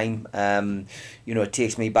moment in time. It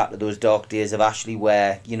takes me back to those dark days of Ashley,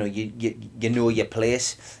 where you know your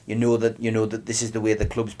place, you know that this is the way the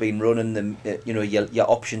club's been run, and your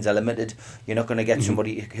options are limited. You're not going to get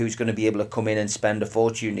somebody who's going to be able to come in and spend a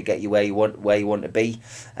fortune to get you where you want to be.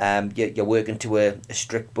 You're working to a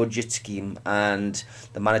strict budget scheme, and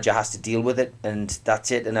the manager has to deal with it, and that's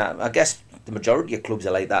it. And I guess the majority of clubs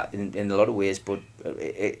are like that in a lot of ways, but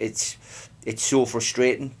it's so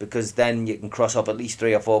frustrating because then you can cross off at least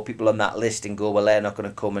 3 or 4 people on that list and go, well, they're not going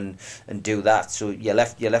to come and do that. So you're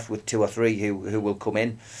left with 2 or 3 who will come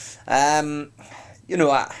in.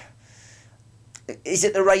 Is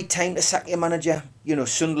it the right time to sack your manager?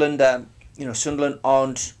 Sunderland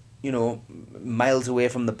aren't miles away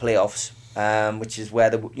from the playoffs, which is where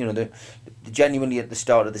the genuinely at the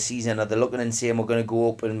start of the season, are they looking and saying we're going to go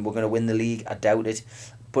up and we're going to win the league? I doubt it.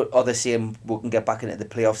 But are they saying we can get back into the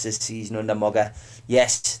playoffs this season under Mogga?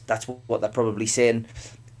 Yes, that's what they're probably saying.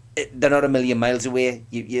 They're not a million miles away.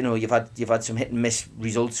 You've had some hit and miss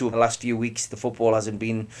results over the last few weeks. The football hasn't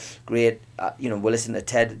been great. We're listening to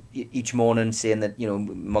Ted each morning saying that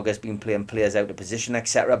Mogga's been playing players out of position,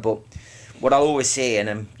 etc. But what I'll always say,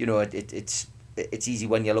 and it's easy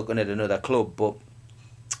when you're looking at another club, but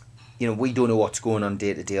we don't know what's going on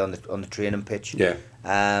day to day on the training pitch. Yeah.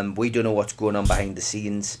 We don't know what's going on behind the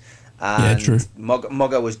scenes, And true.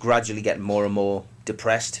 Mogga was gradually getting more and more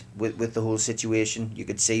depressed with the whole situation. You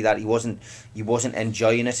could see that he wasn't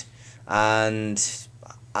enjoying it, and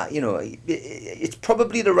it's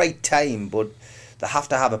probably the right time, but they have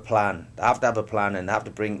to have a plan. They have to have a plan, and they have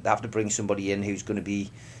to bring somebody in who's going to be,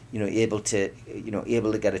 able to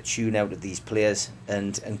get a tune out of these players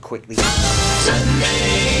and quickly.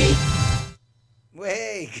 Sunday.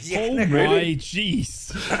 Hey, oh my jeez!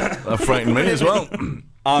 That frightened me as well.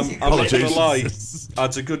 I'm not going to lie.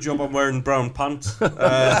 It's a good job I'm wearing brown pants.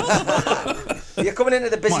 You're coming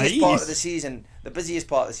into the busiest part of the season. The busiest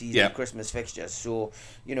part of the season, Christmas fixtures. So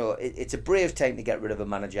it's a brave time to get rid of a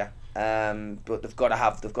manager. But they've got to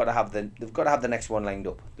have the next one lined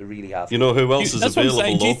up. They really have. You know who else is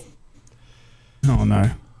available though? Oh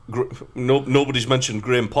no. Nobody's mentioned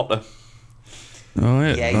Graham Potter. Oh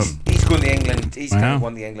yeah. Yeah, he's going to England. He's kind of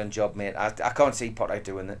won the England job, mate. I can't see Potter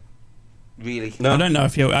doing it. Really? No.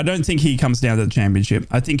 I don't think he comes down to the championship.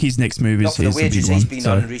 I think his next move is the wages he's been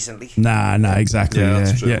on recently. Nah, exactly. Yeah,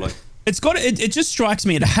 that's true. Yeah. It's got. It just strikes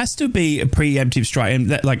me. It has to be a preemptive strike,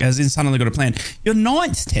 and like as in Sunderland got a plan. You're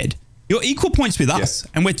 9th, Ted. You're equal points with us,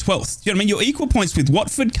 and we're 12th. Do you know what I mean? You're equal points with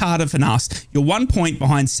Watford, Cardiff, and us. You're 1 point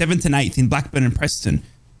behind 7th and 8th in Blackburn and Preston.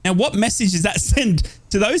 Now, what message does that send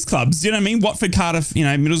to those clubs? Do you know what I mean? Watford, Cardiff,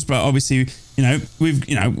 Middlesbrough, obviously,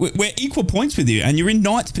 we're equal points with you, and you're in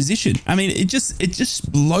 9th position. I mean, it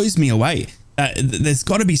just blows me away. There's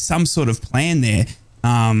got to be some sort of plan there.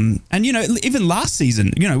 And even last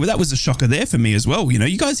season, that was a shocker there for me as well.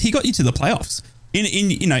 You guys, he got you to the playoffs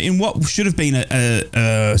in what should have been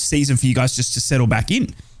a season for you guys just to settle back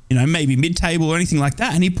in. Maybe mid-table or anything like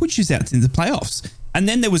that, and he puts you out into the playoffs. And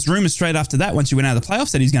then there was rumours straight after that, once you went out of the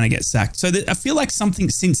playoffs, that he's going to get sacked. So I feel like something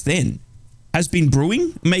since then has been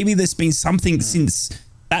brewing. Maybe there's been something since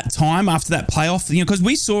that time after that playoff. Because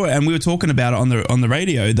we saw it and we were talking about it on the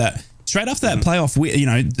radio that straight after that playoff,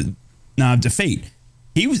 defeat,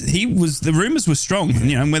 he was the rumours were strong.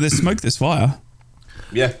 And where there's smoke, there's fire.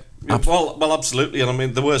 Yeah. Well, absolutely. And I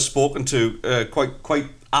mean, they were spoken to quite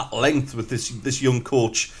at length with this young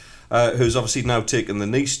coach who's obviously now taken the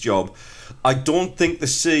Nice job. I don't think they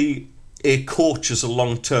see a coach as a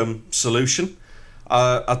long-term solution.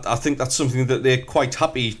 I think that's something that they're quite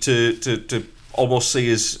happy to almost see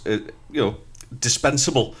as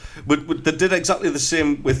dispensable. But they did exactly the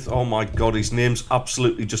same with, oh my God, his name's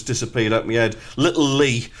absolutely just disappeared out of my head. Little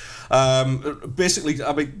Lee. Basically,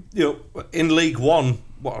 I mean, in League One,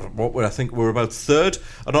 what were I think we're about 3rd,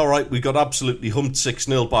 and all right, we got absolutely humped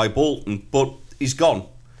 6-0 by Bolton, but he's gone.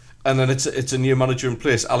 And then it's a new manager in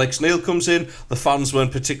place. Alex Neil comes in. The fans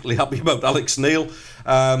weren't particularly happy about Alex Neil.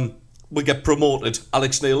 We get promoted.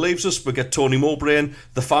 Alex Neil leaves us. We get Tony Mowbray in.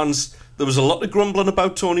 The fans, there was a lot of grumbling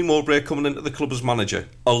about Tony Mowbray coming into the club as manager.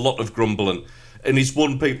 A lot of grumbling. And he's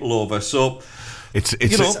won people over. So,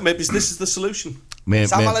 maybe this is the solution.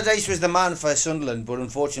 Sam Allardyce was the man for Sunderland, but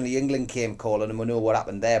unfortunately England came calling, and we know what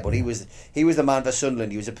happened there. But he was the man for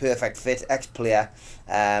Sunderland. He was a perfect fit, ex-player.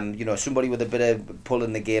 Somebody with a bit of pull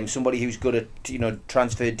in the game, somebody who's good at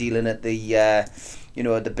transfer dealing at the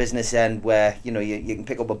the business end, where you can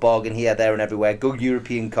pick up a bargain here, there, and everywhere. Good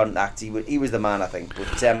European contacts. He was the man, I think.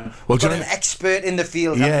 But we've got an expert in the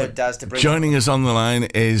field. Daz, to bring joining us on the line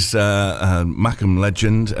is Mackem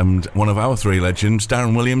legend and one of our 3 legends,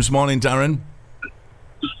 Darren Williams. Morning, Darren.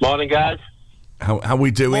 Morning, guys. How are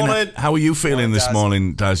we doing? Morning. How are you feeling this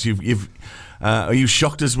morning, Daz? Are you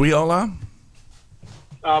shocked as we all are?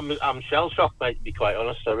 I'm shell shocked, mate. To be quite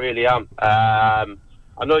honest, I really am. I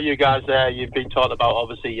know you guys. You've been talking about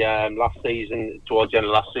obviously last season, towards the end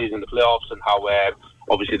of last season, the playoffs, and how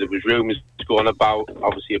obviously there was rumours going about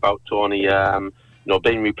Tony,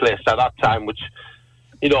 being replaced at that time, which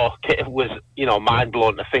was mind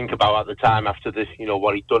blowing to think about at the time after this,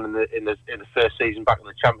 what he'd done in the first season back in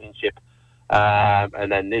the Championship,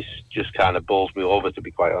 and then this just kind of bowls me over, to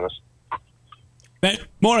be quite honest.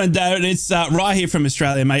 Morning, Darren. It's Rai here from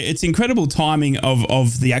Australia, mate. It's incredible timing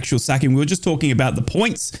of the actual sacking. We were just talking about the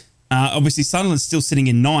points. Obviously, Sunderland's still sitting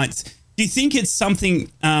in 9th. Do you think it's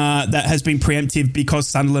something that has been preemptive because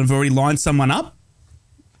Sunderland have already lined someone up?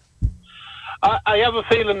 I have a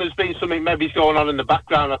feeling there's been something maybe going on in the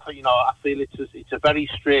background. I feel it's a very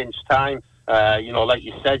strange time. Like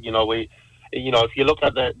you said, if you look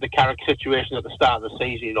at the Carrick situation at the start of the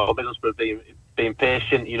season, Middlesbrough being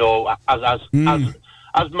patient,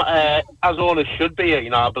 as owners should be,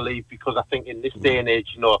 I believe, because I think in this day and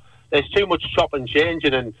age, there's too much chop and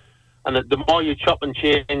changing, and the more you chop and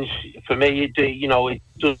change, for me,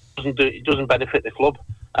 it doesn't benefit the club.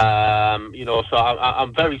 So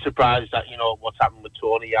I'm very surprised that what's happened with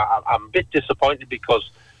Tony. I'm a bit disappointed because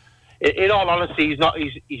in all honesty, he's not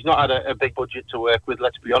had a big budget to work with.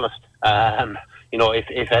 Let's be honest.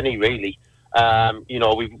 If any, really.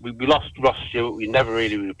 We lost Ross Stewart. We never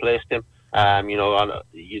really replaced him.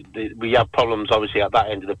 We have problems obviously at that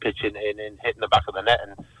end of the pitch in hitting the back of the net.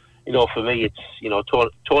 And for me, it's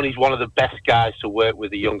Tony's one of the best guys to work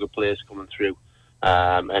with the younger players coming through.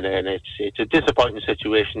 And it's a disappointing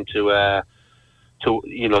situation to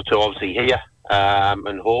obviously hear.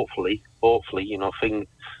 And hopefully,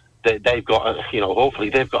 they've got hopefully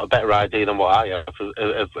they've got a better idea than what I have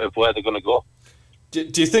of where they're going to go.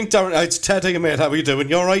 Do you think, Darren? It's Ted here, mate. How are you doing?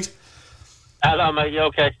 You all right? Hello, mate. You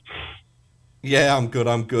okay? Yeah, I'm good.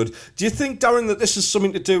 Do you think, Darren, that this is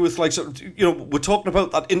something to do with, like, we're talking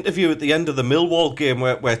about that interview at the end of the Millwall game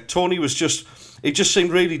where Tony was just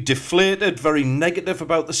seemed really deflated, very negative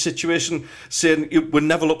about the situation, saying we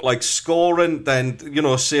never look like scoring, then,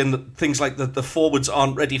 saying that things like the forwards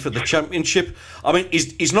aren't ready for the championship. I mean,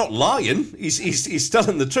 he's not lying. He's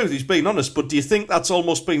telling the truth. He's being honest. But do you think that's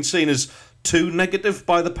almost been seen as too negative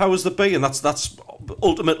by the powers that be, and that's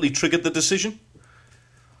ultimately triggered the decision?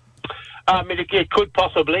 I mean, it could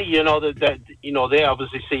possibly, they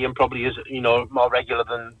obviously see him probably as, more regular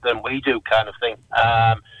than we do, kind of thing.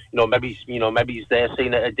 Maybe he's there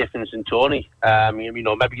seeing a difference in Tony.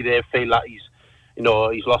 Maybe they feel like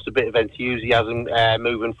he's lost a bit of enthusiasm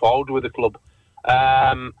moving forward with the club.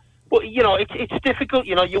 But it's difficult.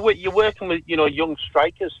 You're working with young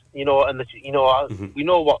strikers. We know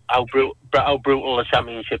how brutal the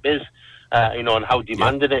championship is. And how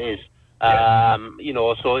demanding it is.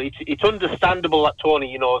 So it's understandable that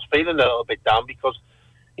Tony, is feeling a little bit down because,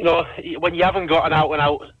 when you haven't got an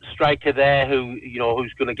out-and-out striker there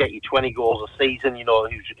who's going to get you 20 goals a season,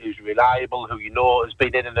 who's reliable, who has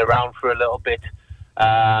been in and around for a little bit,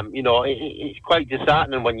 it's quite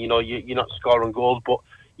disheartening when, you're not scoring goals, but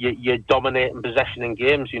you're dominating possession in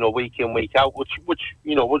games, week in, week out, which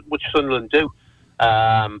Sunderland do.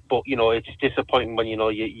 But it's disappointing when,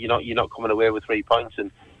 you're not coming away with 3 points.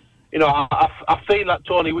 And, I feel like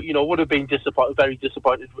Tony, would have been very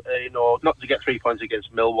disappointed, not to get 3 points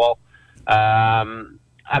against Millwall. And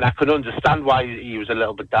I can understand why he was a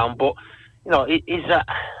little bit down. But, is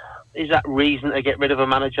that reason to get rid of a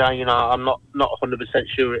manager? I'm not 100%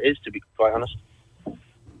 sure it is, to be quite honest.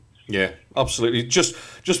 Yeah, absolutely. Just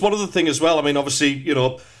one other thing as well. I mean, obviously,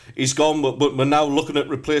 he's gone, but we're now looking at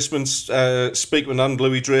replacements. Speakman and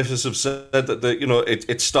Louis Dreyfus have said that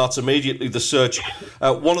it starts immediately, the search.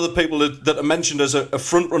 One of the people that are mentioned as a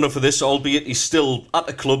front runner for this, albeit he's still at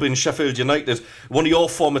the club in Sheffield United, one of your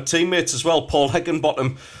former teammates as well, Paul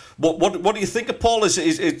Heckingbottom. What do you think of Paul? Is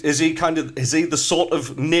he the sort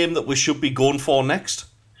of name that we should be going for next?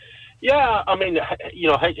 Yeah, I mean,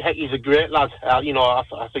 he's a great lad. I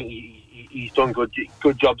think he's done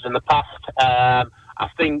good jobs in the past. I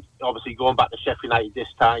think, obviously, going back to Sheffield United this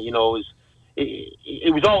time,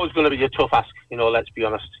 it was always going to be a tough ask. Let's be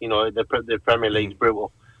honest. The Premier League's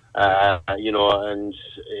brutal. And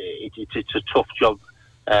it's a tough job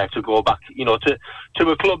to go back. To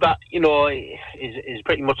a club that is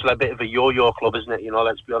pretty much like a bit of a yo-yo club, isn't it?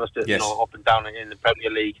 Let's be honest. Yes. Up and down in the Premier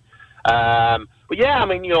League. But yeah, I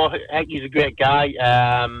mean, he's a great guy.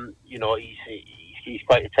 He's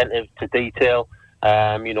quite attentive to detail.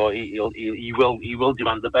 He will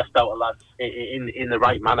demand the best out of lads in the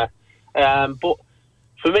right manner. But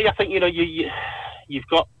for me, I think you've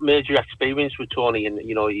got major experience with Tony, and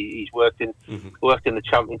he's worked in the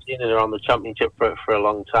championship, in and around the championship for a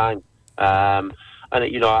long time. And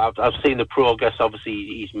I've seen the progress obviously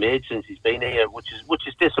he's made since he's been here, which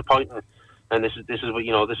is disappointing. And this is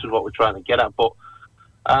what we're trying to get at. But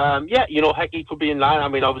Hecky could be in line. I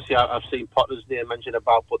mean, obviously I've seen Potter's name mentioned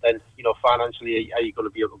about, but then financially, are you going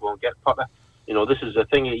to be able to go and get Potter? This is the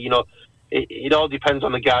thing. It all depends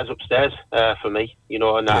on the guys upstairs for me.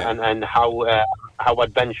 And how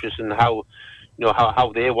adventurous and how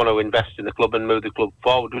they want to invest in the club and move the club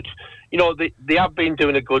forward. Which they have been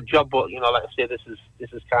doing a good job, but like I say, this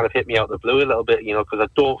has kind of hit me out of the blue a little bit. Because I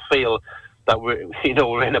don't feel that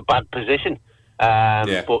we're in a bad position.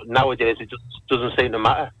 But nowadays it just doesn't seem to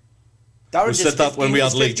matter. Darren, we said that when we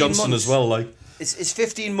had Lee Johnson as well. Is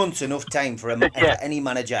 15 months enough time for any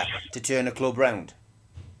manager to turn a club round?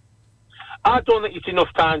 I don't think it's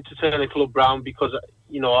enough time to turn a club round because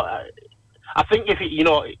I think if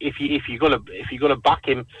you're gonna back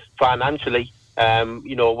him financially,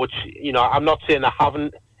 which I'm not saying I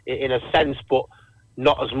haven't in a sense, but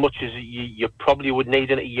not as much as you probably would need.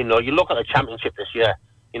 You look at the Championship this year.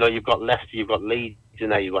 You've got Leicester, you've got Leeds in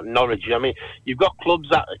there, you've got Norwich. I mean, you've got clubs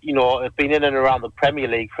that have been in and around the Premier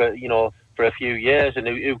League for a few years and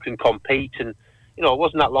who can compete. And it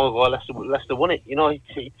wasn't that long ago Leicester won it.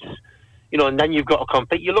 and then you've got to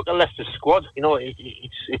compete. You look at Leicester's squad,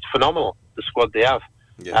 it's phenomenal, the squad they have.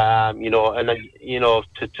 Yeah. And then,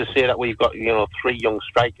 to say that we've got, 3 young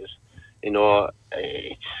strikers, it's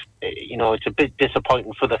a bit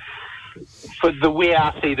disappointing for the way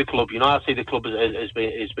I see the club. I see the club as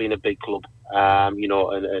being a big club, and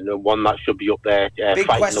one that should be up there. Big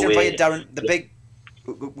question for you, Darren.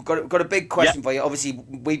 We've got a big question for you. Obviously,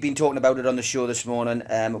 we've been talking about it on the show this morning.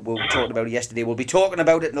 We were talking about it yesterday. We'll be talking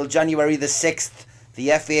about it until January the 6th.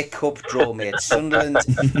 The FA Cup draw, mate. Sunderland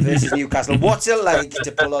versus Newcastle. What's it like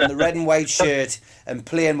to pull on the red and white shirt and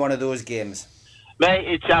play in one of those games? Mate,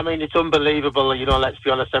 it's unbelievable. Let's be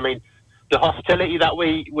honest. I mean, the hostility that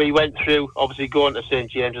we went through, obviously going to St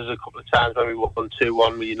James's a couple of times when we won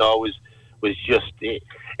 2-1, was just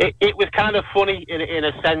it was kind of funny in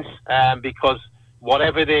a sense, because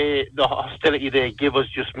whatever the hostility they give us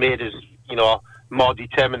just made us, more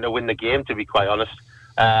determined to win the game, to be quite honest.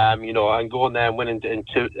 And going there and winning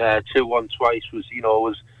 2-1 twice was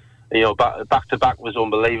back to back was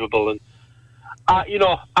unbelievable. And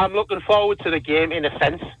I'm looking forward to the game in a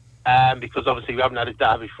sense, because obviously we haven't had a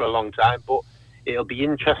derby for a long time. But it'll be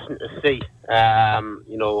interesting to see,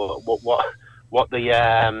 what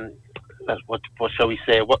the what shall we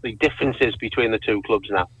say, what the difference is between the two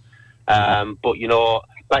clubs now. But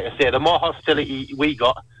like I say, the more hostility we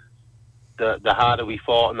got, the harder we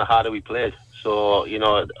fought and the harder we played. So,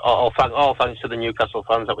 all thanks to the Newcastle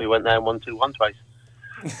fans that we went there and won 2-1 twice.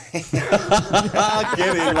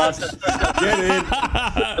 Get in, lads. Get in.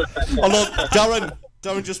 Oh, look,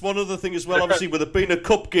 Darren, just one other thing as well. Obviously, with it being a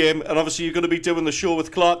cup game, and obviously you're going to be doing the show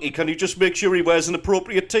with Clarkey, can you just make sure he wears an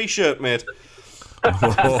appropriate T-shirt, mate? I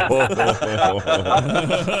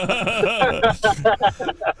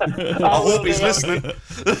hope he's listening.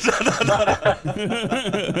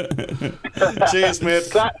 Cheers,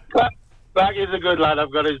 mate. Back is a good lad. I've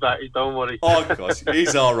got his back. Don't worry. Oh, gosh.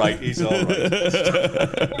 He's all right.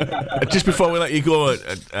 Just before we let you go,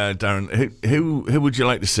 Darren, who would you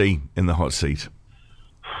like to see in the hot seat?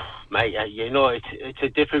 Mate, it's a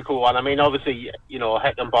difficult one. I mean, obviously,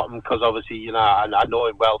 Heckenbottom, because obviously, I know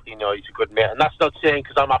him well. He's a good mate, and that's not saying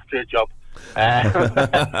because I'm after a job.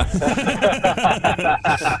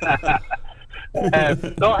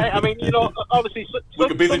 No, I mean, obviously, we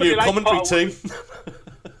could be the new commentary team.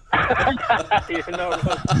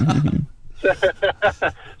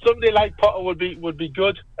 Somebody like Potter would be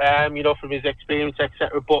good, from his experience,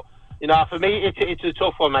 etc. But for me, it's a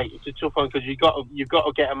tough one, mate. It's a tough one because you've got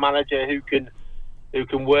to get a manager who can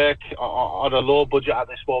work on a low budget at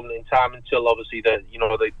this moment in time until obviously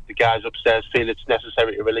the guys upstairs feel it's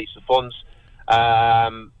necessary to release the funds.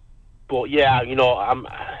 But yeah, I'm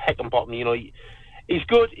Heckenbottom. He's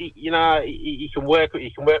good. He can work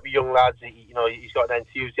with young lads. He's got an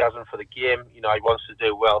enthusiasm for the game. He wants to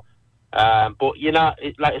do well. But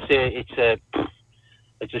like I say,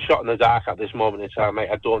 it's a shot in the dark at this moment in time, mate.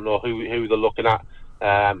 I don't know who they're looking at,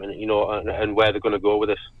 and where they're going to go with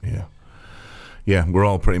this. Yeah, we're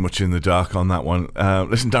all pretty much in the dark on that one.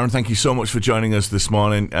 Listen, Darren, thank you so much for joining us this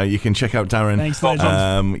morning. You can check out Darren. Thanks,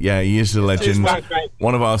 legend. He is a legend. Thanks,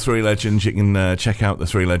 one of our 3 legends. You can check out the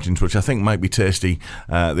 3 legends, which I think might be tasty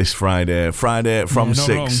this Friday. Friday from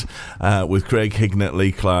 6 with Craig Hignett,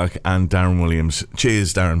 Lee Clark and Darren Williams.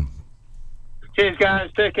 Cheers, Darren. Cheers, guys.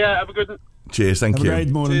 Take care. Have a good one. Cheers, thank you. Great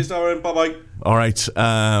morning. Cheers, Darren. Bye-bye. All right,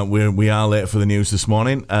 we are late for the news this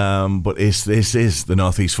morning, but this is the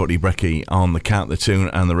North East Footy Brekky on the Count, the Tune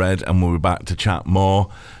and the Red, and we'll be back to chat more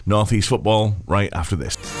North East football right after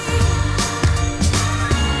this.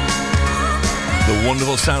 The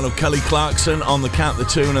wonderful sound of Kelly Clarkson on the Count, the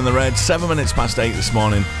Tune and the Red. 7 minutes past 8 this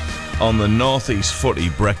morning on the North East Footy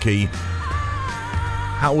Brekky.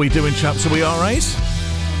 How are we doing, chaps? Are we all right?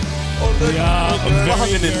 We are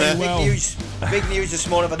very well. Big news this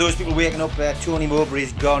morning for those people waking up. Tony Mowbray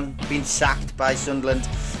is gone, been sacked by Sunderland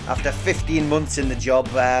after 15 months in the job.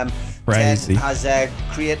 Crazy. Ted has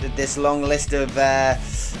created this long list of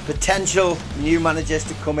potential new managers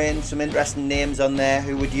to come in. Some interesting names on there.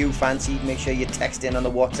 Who would you fancy? Make sure you text in on the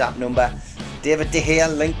WhatsApp number. David De Gea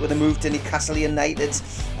linked with a move to Newcastle United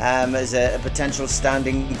as a potential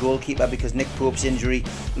standing goalkeeper because Nick Pope's injury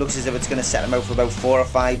looks as if it's going to set him out for about 4 or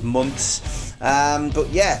 5 months. But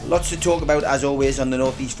yeah, lots to talk about as always on the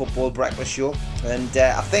North East Football Breakfast Show. And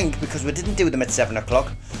I think because we didn't do them at 7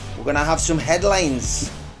 o'clock, we're going to have some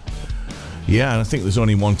headlines. Yeah, and I think there's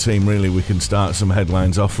only one team really we can start some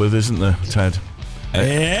headlines off with, isn't there, Ted?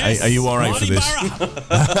 Yes. Are you all right for this?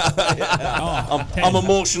 I'm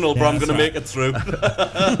emotional, but I'm going to make it through.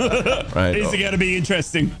 Right. These are going to be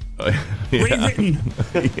interesting. Rewritten.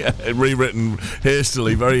 Rewritten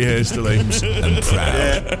hastily, very hastily. And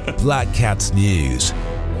proud. Black Cats News.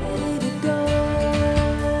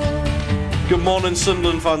 Good morning,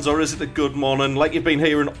 Sunderland fans, or is it a good morning? Like you've been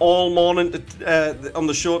hearing all morning on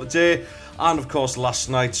the show today, and of course last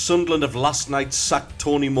night, Sunderland have last night sacked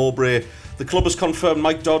Tony Mowbray. The club has confirmed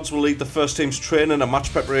Mike Dodds will lead the first team's training and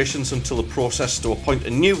match preparations until the process to appoint a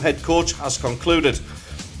new head coach has concluded.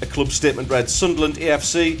 A club statement read, Sunderland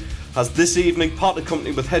AFC has this evening parted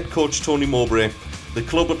company with head coach Tony Mowbray. The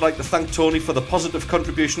club would like to thank Tony for the positive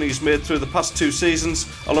contribution he's made through the past 2 seasons,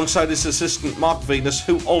 alongside his assistant Mark Venus,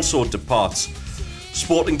 who also departs.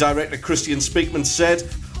 Sporting Director Christian Speakman said,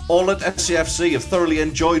 all at SCFC have thoroughly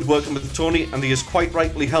enjoyed working with Tony, and he is quite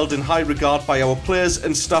rightly held in high regard by our players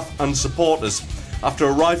and staff and supporters. After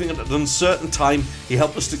arriving at an uncertain time, he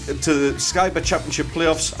helped us to the Skyber Championship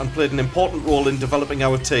playoffs and played an important role in developing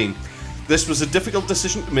our team. This was a difficult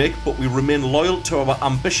decision to make, but we remain loyal to our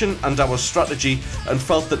ambition and our strategy and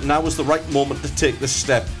felt that now was the right moment to take this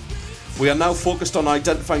step. We are now focused on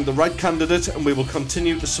identifying the right candidate, and we will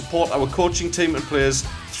continue to support our coaching team and players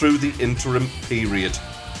through the interim period.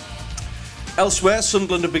 Elsewhere,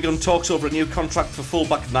 Sunderland have begun talks over a new contract for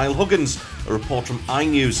fullback Niall Huggins. A report from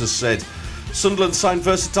iNews has said Sunderland signed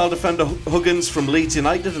versatile defender Huggins from Leeds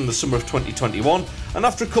United in the summer of 2021, and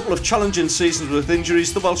after a couple of challenging seasons with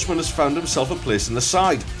injuries, the Welshman has found himself a place in the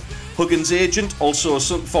side. Huggins' agent, also a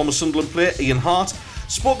former Sunderland player, Ian Hart,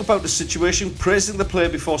 spoke about the situation, praising the player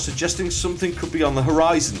before suggesting something could be on the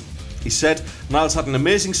horizon. He said, Niall's had an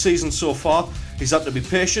amazing season so far. He's had to be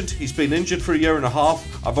patient. He's been injured for a year and a half.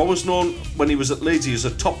 I've always known when he was at Leeds he was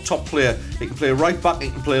a top player. He can play right back, he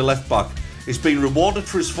can play left back. He's been rewarded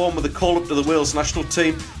for his form with a call-up to the Wales national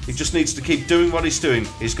team. He just needs to keep doing what he's doing.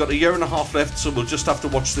 He's got a year and a half left, so we'll just have to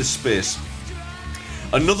watch this space.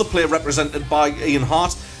 Another player represented by Ian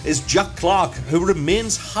Hart is Jack Clark, who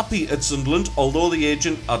remains happy at Sunderland, although the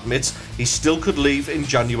agent admits he still could leave in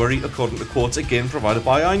January, according to quotes again provided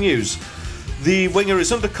by iNews. The winger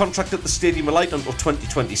is under contract at the Stadium of Light until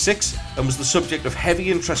 2026 and was the subject of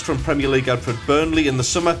heavy interest from Premier League outfit Burnley in the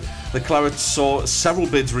summer. The Clarets saw several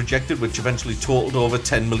bids rejected, which eventually totalled over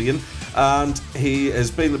 10 million, and he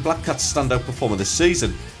has been the Black Cats' standout performer this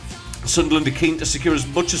season. Sunderland are keen to secure as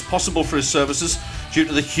much as possible for his services due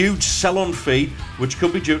to the huge sell-on fee, which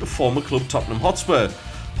could be due to former club Tottenham Hotspur.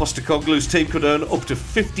 Postecoglou's team could earn up to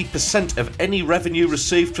 50% of any revenue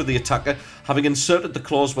received for the attacker, having inserted the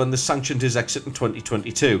clause when they sanctioned his exit in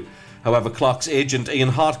 2022. However, Clark's agent Ian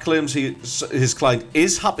Hart claims his client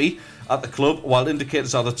is happy at the club, while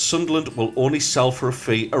indicators are that Sunderland will only sell for a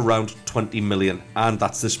fee around 20 million. And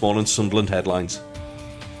that's this morning's Sunderland headlines.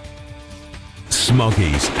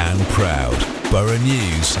 Smoggies and proud. Borough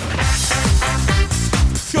News.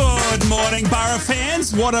 Good morning, Borough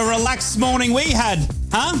fans. What a relaxed morning we had,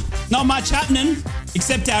 huh? Not much happening,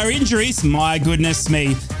 except our injuries. My goodness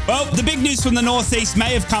me. Well, the big news from the North East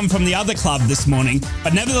may have come from the other club this morning,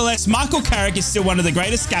 but nevertheless, Michael Carrick is still one of the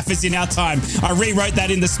greatest gaffers in our time. I rewrote that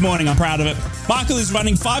in this morning. I'm proud of it. Michael is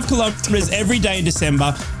running 5 kilometres every day in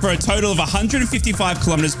December for a total of 155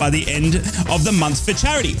 kilometres by the end of the month for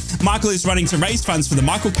charity. Michael is running to raise funds for the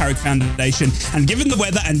Michael Carrick Foundation, and given the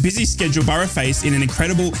weather and busy schedule Borough face in an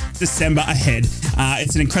incredible December ahead,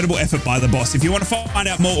 it's an incredible effort by the boss. If you want to find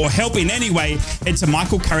out more or help in any way, head to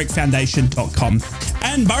michaelcarrickfoundation.com.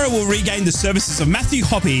 And Borough will regain the services of Matthew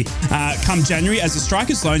Hoppy come January, as the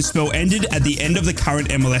striker's loan spell ended at the end of the current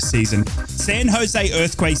MLS season. San Jose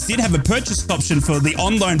Earthquakes did have a purchase option for the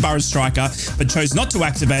on-loan Borough striker, but chose not to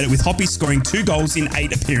activate it, with Hoppy scoring 2 goals in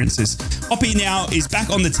 8 appearances. Hoppy now is back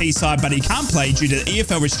on the T-side, but he can't play due to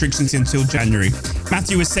EFL restrictions until January.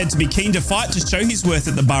 Matthew is said to be keen to fight to show his worth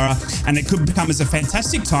at the Borough, and it could become as a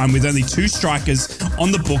fantastic time with only 2 strikers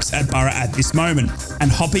on the books at Borough at this moment.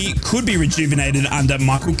 And Hoppy could be rejuvenated under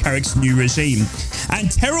Michael Carrick's new regime.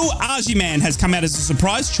 And Terrell Argyman has come out as a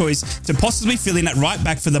surprise choice to possibly fill in at right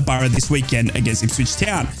back for the Borough this weekend against Ipswich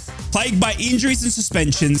Town. Plagued by injuries and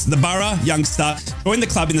suspensions, the Borough youngster joined the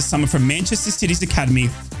club in the summer from Manchester City's academy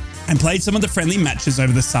and played some of the friendly matches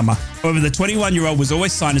over the summer. However, the 21-year-old was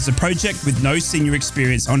always signed as a project with no senior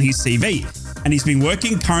experience on his CV, and he's been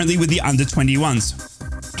working currently with the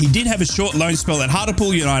under-21s. He did have a short loan spell at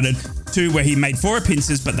Hartlepool United too, where he made 4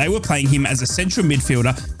 appearances, but they were playing him as a central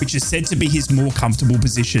midfielder, which is said to be his more comfortable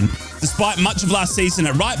position. Despite much of last season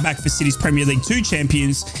at right back for City's Premier League 2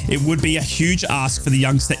 champions, it would be a huge ask for the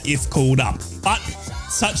youngster if called up. But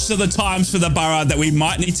such are the times for the Borough that we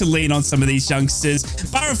might need to lean on some of these youngsters.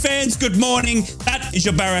 Borough fans, good morning. That that is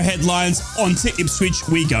your Barra headlines. On to Ipswich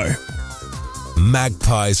we go.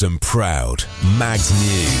 Magpies and Proud. Mags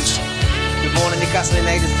News. Good morning, Newcastle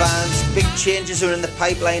United fans. Big changes are in the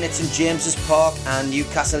pipeline at St James's Park, and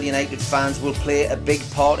Newcastle United fans will play a big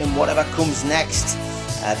part in whatever comes next.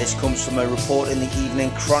 This comes from a report in the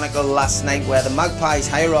Evening Chronicle last night, where the Magpies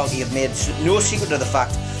hierarchy have made no secret of the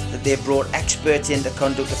fact that they've brought experts in to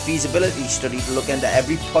conduct a feasibility study to look into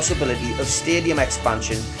every possibility of stadium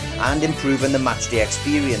expansion and improving the matchday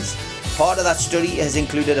experience. Part of that study has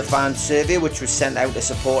included a fan survey which was sent out to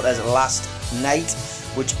supporters last night,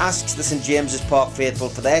 which asks the St James's Park faithful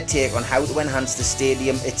for their take on how to enhance the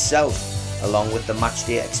stadium itself, along with the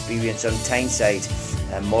matchday experience on Tyneside.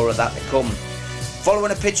 And more of that to come.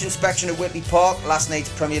 Following a pitch inspection at Whitley Park, last night's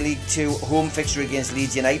Premier League 2 home fixture against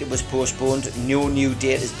Leeds United was postponed. No new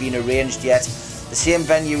date has been arranged yet. The same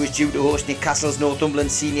venue is due to host Newcastle's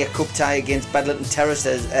Northumberland Senior Cup tie against Bedlington Terriers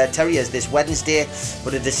this Wednesday,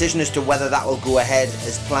 but a decision as to whether that will go ahead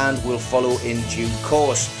as planned will follow in due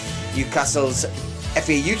course. Newcastle's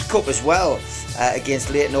FA Youth Cup as well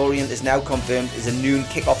against Leyton Orient is now confirmed as a noon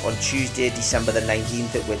kick-off on Tuesday, December the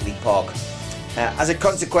 19th at Whitley Park. As a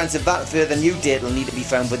consequence of that, a further new date will need to be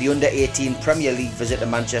found for the Under-18 Premier League visit to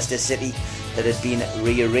Manchester City that had been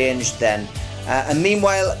rearranged then. And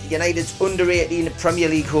meanwhile, United's Under-18 Premier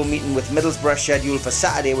League home meeting with Middlesbrough scheduled for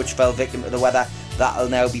Saturday, which fell victim to the weather, that'll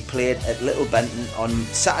now be played at Little Benton on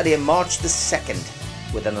Saturday, March the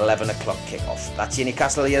 2nd, with an 11 o'clock kick-off. That's your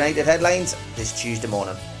Newcastle United headlines this Tuesday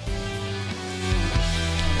morning.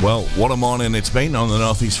 Well, what a morning it's been on the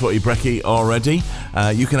North East Footy Brekky already.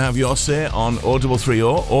 You can have your say on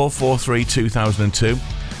 0330 043 2002.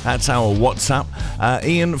 That's our WhatsApp.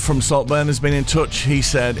 Ian from Saltburn has been in touch. He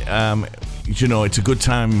said, you know, it's a good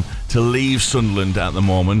time to leave Sunderland at the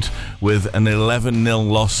moment with an 11-0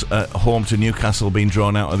 loss at home to Newcastle being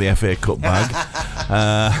drawn out of the FA Cup bag.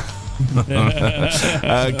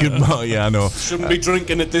 Good morning. Yeah, I know. Shouldn't be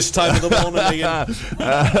drinking at this time of the morning, Ian.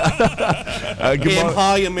 Aim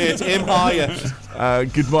higher, mate. Aim higher.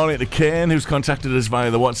 Good morning to Kane, who's contacted us via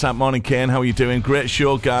the WhatsApp. Morning, Kane. How are you doing? Great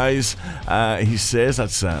show, guys. He says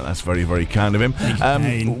that's very, very kind of him.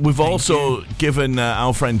 We've also given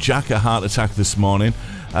our friend Jack a heart attack this morning.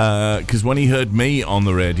 Because when he heard me on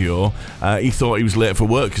the radio, he thought he was late for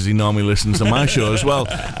work because he normally listens to my show as well.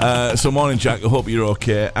 So morning, Jack. I hope you're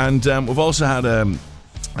okay. And we've also had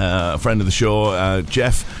a friend of the show,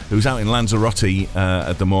 Jeff, who's out in Lanzarote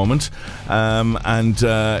at the moment. And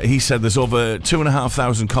he said there's over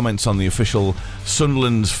 2,500 comments on the official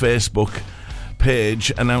Sunderland's Facebook page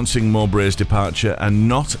announcing Mowbray's departure, and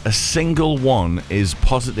not a single one is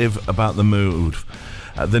positive about the move.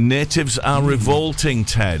 The natives are revolting,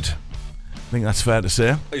 Ted. I think that's fair to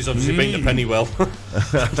say. He's obviously been to Pennywell.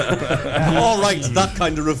 All right, that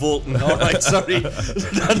kind of revolting. All right, sorry.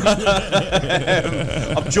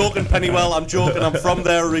 I'm joking, Pennywell. I'm joking. I'm from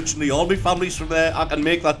there originally. All my family's from there. I can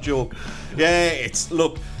make that joke. Yeah, it's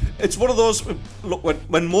one of those. Look,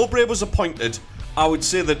 when Mowbray was appointed, I would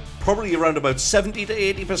say that probably around about 70 to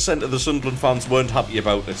 80% of the Sunderland fans weren't happy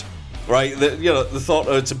about it. Right, they thought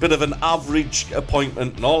it's a bit of an average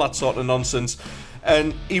appointment and all that sort of nonsense,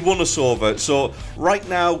 and he won us over. So right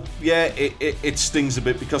now, yeah, it stings a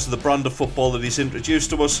bit because of the brand of football that he's introduced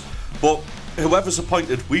to us. But whoever's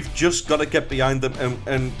appointed, we've just got to get behind them,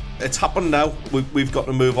 and it's happened now. We've got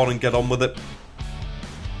to move on and get on with it.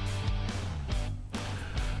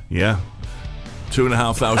 Yeah.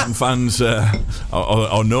 2,500 fans,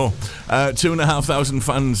 or no, 2,500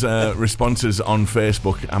 fans responses on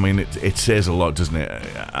Facebook. I mean, it says a lot, doesn't it?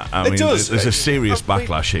 I mean, does. There's a serious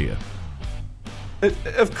backlash here.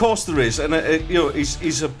 Of course there is, and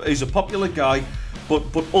he's a popular guy, but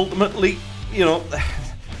ultimately,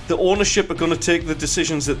 the ownership are going to take the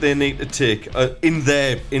decisions that they need to take in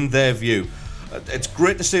their view. It's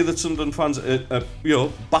great to see that Sunderland fans are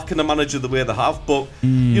backing the manager the way they have, but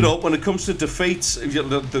when it comes to defeats,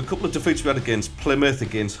 the couple of defeats we had against Plymouth,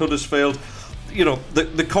 against Huddersfield,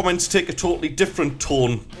 the comments take a totally different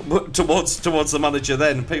tone towards the manager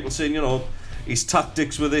then, and people saying, his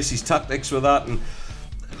tactics with this, his tactics with that, and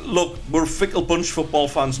look, we're a fickle bunch, football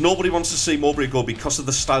fans. Nobody wants to see Mowbray go because of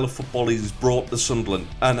the style of football he's brought to Sunderland,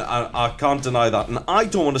 and I can't deny that, and I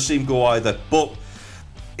don't want to see him go either, but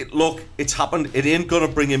look, it's happened. It ain't going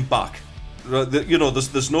to bring him back.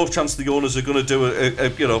 There's no chance the owners are going to do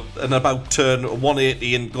an about turn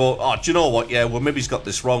 180 and go, do you know what? Yeah, well, maybe he's got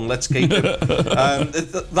this wrong. Let's keep him.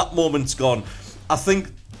 That moment's gone. I think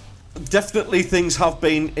definitely things have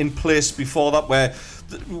been in place before that where,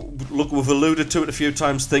 look, we've alluded to it a few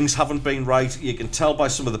times, things haven't been right. You can tell by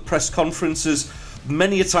some of the press conferences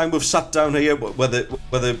many a time we've sat down here,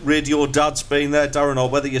 whether Radio Dad's been there, Darren, or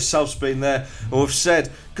whether yourself's been there, and we've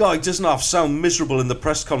said, God, he doesn't have sound miserable in the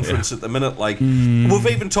press conference at the minute. Like, we've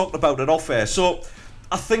even talked about it off air. So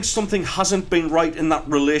I think something hasn't been right in that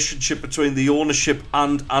relationship between the ownership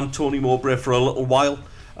and Tony Mowbray for a little while.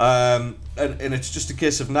 And it's just a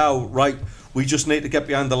case of now, right, we just need to get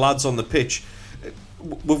behind the lads on the pitch.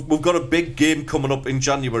 We've got a big game coming up in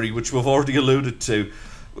January, which we've already alluded to.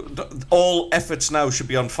 All efforts now should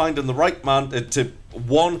be on finding the right man to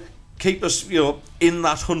one, keep us, in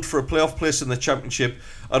that hunt for a playoff place in the Championship,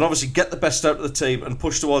 and obviously get the best out of the team and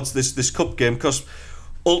push towards this cup game, because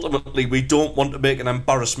ultimately we don't want to make an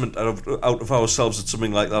embarrassment out of ourselves at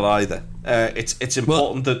something like that either. It's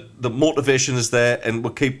important that the motivation is there and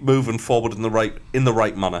we'll keep moving forward in the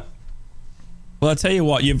right manner. Well, I'll tell you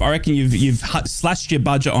what, I reckon you've slashed your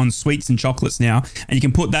budget on sweets and chocolates now, and you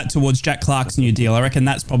can put that towards Jack Clark's new deal. I reckon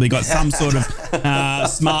that's probably got some sort of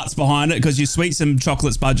smarts behind it, because your sweets and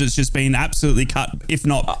chocolates budget's just been absolutely cut, if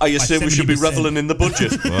not. Are you saying we should be revelling in the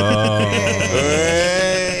budget?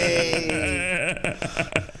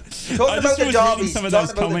 Talking about the derbies. Some of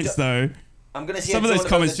those comments, though. I'm going to see some of those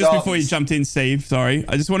comments just before you jumped in, Steve. Sorry,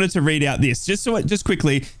 I just wanted to read out this just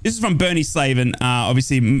quickly. This is from Bernie Slaven,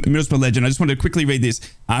 obviously Middlesbrough legend. I just wanted to quickly read this.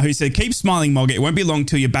 Who said, "Keep smiling, Mogga. It won't be long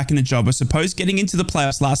till you're back in the job. I suppose getting into the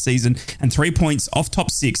playoffs last season and 3 points off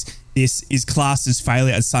top 6. This is classed as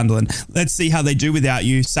failure at Sunderland. Let's see how they do without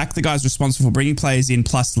you. Sack the guys responsible for bringing players in,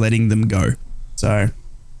 plus letting them go." So,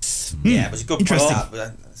 it was a good point.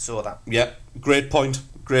 I saw that. Yeah, great point.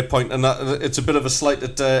 And it's a bit of a slight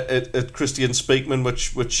at Christian Speakman,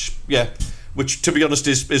 which to be honest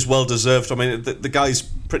is well deserved. I mean, the guy's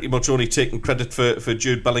pretty much only taking credit for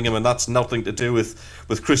Jude Bellingham, and that's nothing to do with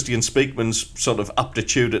Christian Speakman's sort of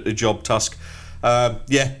aptitude at the job task. I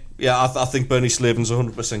think Bernie Slaven's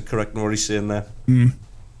 100% correct in what he's saying there.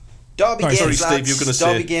 Derby games, sorry, lads. Steve, you were going to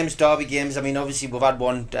say. Derby games. I mean, obviously we've had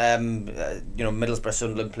one. Middlesbrough,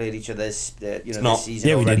 Sunderland played each other this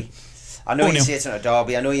season already. I know you say it's not a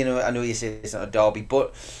derby. I know you say it's not a derby,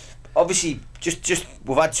 but obviously, just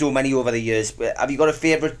we've had so many over the years. Have you got a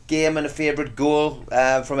favourite game and a favourite goal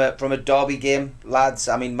from a derby game, lads?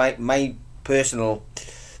 I mean, my personal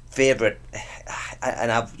favourite,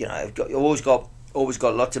 and I've always got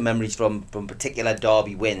lots of memories from particular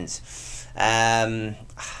derby wins.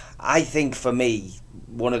 I think for me,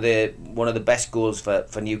 one of the best goals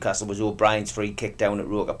for Newcastle was O'Brien's free kick down at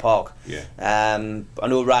Roker Park. Yeah. I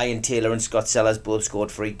know Ryan Taylor and Scott Sellers both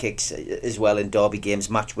scored free kicks as well in derby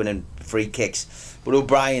games, match-winning free kicks. But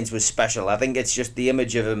O'Brien's was special. I think it's just the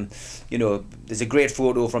image of him. There's a great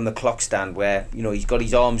photo from the clock stand where he's got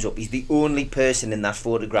his arms up. He's the only person in that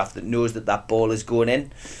photograph that knows that ball is going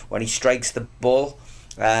in when he strikes the ball.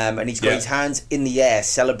 And he's got his hands in the air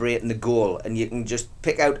celebrating the goal, and you can just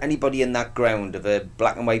pick out anybody in that ground of a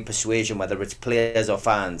black and white persuasion, whether it's players or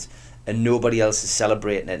fans, and nobody else is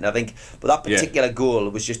celebrating it. And I think, but that particular goal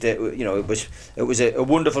was just it was a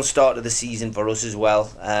wonderful start to the season for us as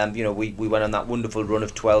well. We went on that wonderful run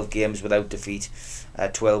of 12 games without defeat,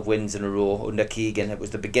 12 wins in a row under Keegan. It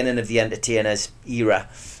was the beginning of the entertainers era,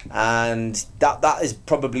 and that is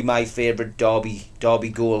probably my favourite derby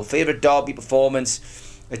goal, favourite derby performance.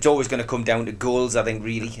 It's always going to come down to goals, I think,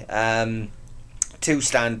 really. Two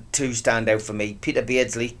stand out for me. Peter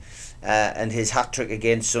Beardsley and his hat-trick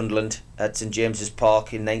against Sunderland at St James's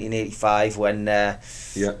Park in 1985 when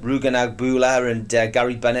Rugen Agbula and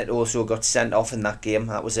Gary Bennett also got sent off in that game.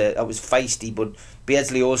 That was feisty, but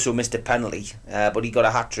Beardsley also missed a penalty, but he got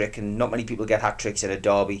a hat-trick, and not many people get hat-tricks in a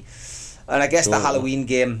derby. And I guess the Halloween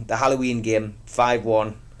game,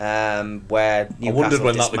 5-1. Where Newcastle I wondered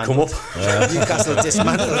when that would come up.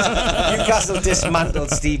 Newcastle dismantled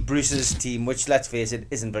Steve Bruce's team, which, let's face it,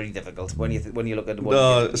 isn't very difficult when you look at the one.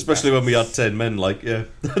 No, especially when we had 10 men.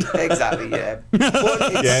 Exactly, yeah.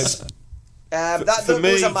 But yes.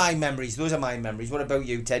 Those are my memories. What about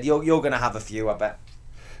you, Ted? You're going to have a few, I bet.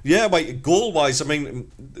 Yeah, goal-wise, I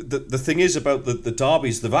mean, the thing is about the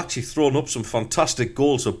derbies, they've actually thrown up some fantastic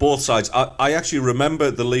goals on both sides. I actually remember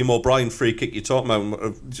the Liam O'Brien free kick you're talking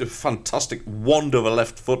about, a fantastic wand of a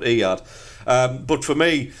left foot he had. But for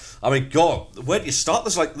me, I mean, God, where do you start?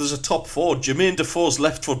 There's a top four. Jermaine Defoe's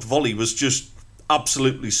left foot volley was just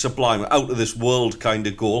absolutely sublime, out of this world kind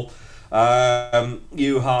of goal.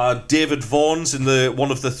 You had David Vaughan's in one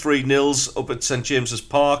of the 3-0s up at St James's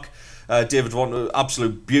Park. David Vaughan,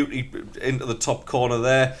 absolute beauty into the top corner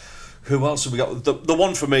there. Who else have we got? The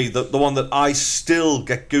one for me, the one that I still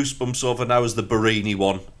get goosebumps over now is the Barini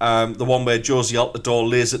one. The one where Josie Altidore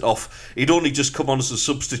lays it off. He'd only just come on as a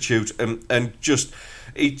substitute and just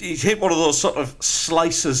he hit one of those sort of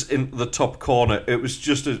slices into the top corner. It was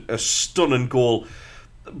just a stunning goal.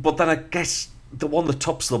 But then I guess the one that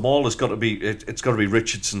tops them all has got to be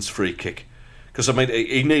Richardson's free kick. Because, I mean,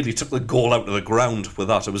 he nearly took the goal out of the ground with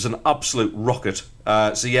that. It was an absolute rocket.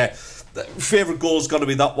 Favourite goal's got to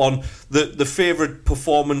be that one. The favourite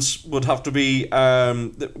performance would have to be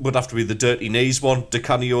the Dirty Knees one. Di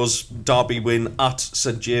Canio's derby win at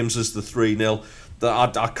St James's, the 3-0.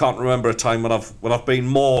 I can't remember a time when I've been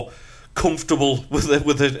more comfortable with a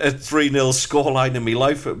 3-0 scoreline in my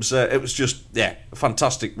life. It was just a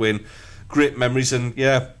fantastic win, great memories, and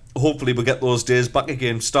hopefully we'll get those days back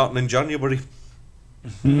again starting in January.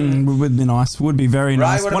 Would be nice. Would be very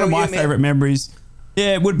nice. Right, one of my favourite memories.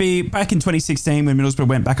 Yeah, it would be back in 2016 when Middlesbrough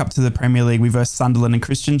went back up to the Premier League. We versed Sunderland, and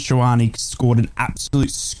Christian Chouamani scored an absolute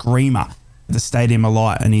screamer at the Stadium of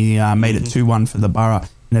Light, and he made it 2-1 for the Borough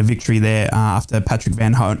in a victory there after Patrick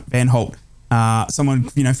Van Holt. Someone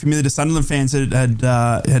familiar to Sunderland fans had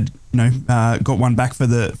got one back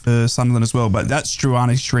for Sunderland as well. But that's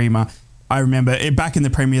Chouamani's screamer. I remember it back in the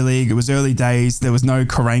Premier League. It was early days. There was no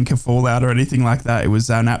Karanka fallout or anything like that. It was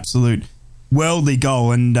an absolute worldly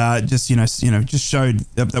goal, and just showed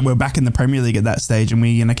that we're back in the Premier League at that stage, and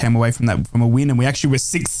we came away from a win, and we actually were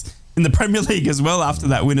 6th in the Premier League as well after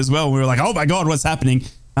that win as well. We were like, oh my God, what's happening?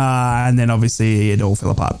 And then obviously it all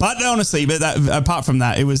fell apart. But honestly, apart from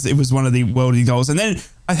that, it was one of the worldly goals. And then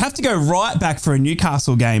I'd have to go right back for a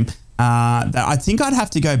Newcastle game. That I think I'd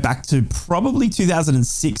have to go back to probably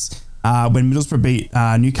 2006. When Middlesbrough beat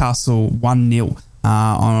Newcastle 1-0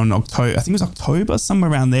 on October, I think it was October, somewhere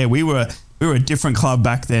around there. We were a different club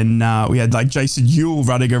back then. We had like Jason Ewell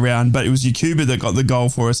running around, but it was Yakuba that got the goal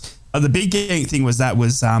for us. The big thing was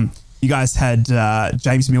you guys had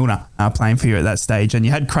James Milner playing for you at that stage, and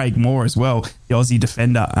you had Craig Moore as well, the Aussie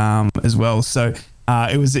defender as well. So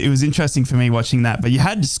it was interesting for me watching that. But you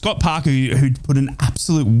had Scott Parker who put an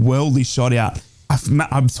absolute worldly shot out.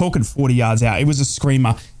 I'm talking 40 yards out. It was a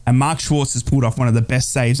screamer. And Mark Schwartz has pulled off one of the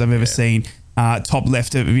best saves I've ever seen. Top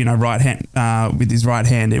left, right hand with his right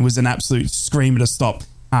hand. It was an absolute screamer to stop.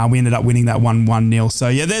 We ended up winning that 1-0.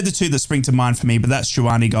 So they're the two that spring to mind for me. But that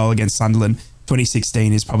Chouamani goal against Sunderland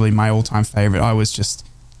 2016 is probably my all-time favourite. I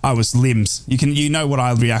was limbs. You know what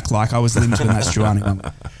I react like. I was limbs when that Chouamani one.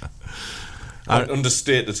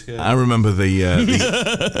 Understated. Yeah. I remember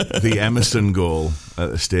the Emerson goal at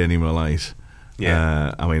the Stadium of Light.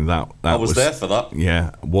 Yeah, I mean that I was there for that.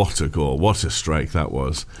 Yeah, what a goal, what a strike that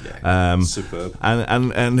was. Yeah, superb.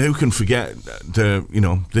 And who can forget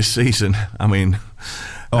this season? I mean,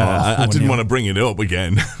 I didn't want to bring it up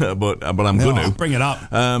again, but I'm going to bring it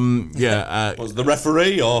up. Was the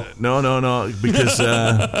referee or no? Because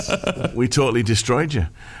we totally destroyed you.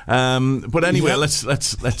 But anyway,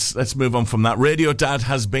 let's move on from that. Radio Dad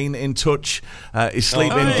has been in touch. He's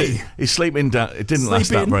sleeping. He's sleeping. It didn't last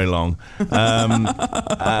that very long.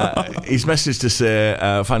 His message to say,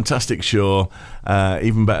 "Fantastic show,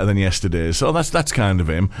 even better than yesterday's." So that's kind of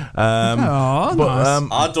him. Nice.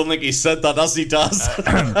 I don't think he said that as he does.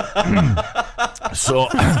 So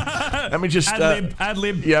let me just ad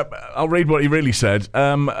lib. Yep, I'll read what he really said.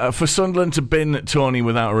 For Sunderland to bin Tony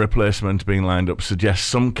without a replacement being lined up suggests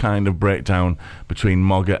some kind of breakdown between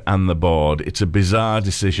Mogga and the board. It's a bizarre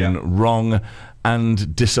decision, wrong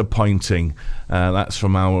and disappointing. That's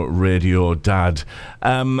from our Radio Dad.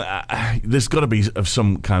 There's got to be of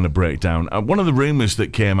some kind of breakdown. One of the rumours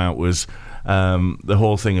that came out was the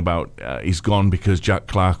whole thing about he's gone because Jack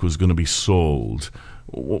Clark was going to be sold.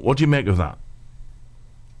 What do you make of that?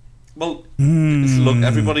 Well, look,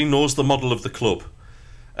 everybody knows the model of the club,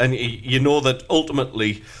 and you know that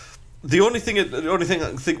ultimately, the only thing I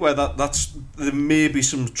can think where there may be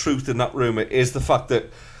some truth in that rumour is the fact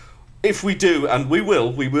that if we do, and we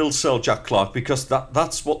will sell Jack Clark, because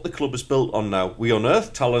that's what the club is built on now. We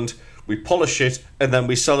unearth talent, we polish it, and then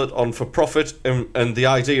we sell it on for profit, and the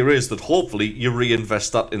idea is that hopefully you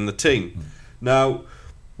reinvest that in the team. Now,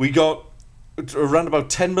 we got around about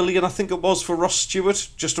 10 million, I think it was, for Ross Stewart.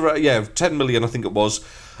 Just around, 10 million, I think it was.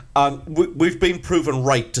 And we've been proven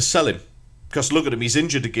right to sell him. Because look at him, he's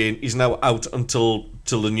injured again. He's now out until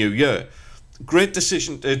the new year. Great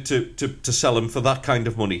decision to sell him for that kind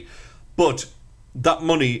of money. But that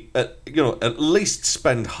money, at least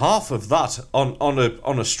spend half of that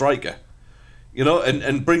on a striker.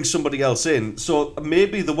 And bring somebody else in. So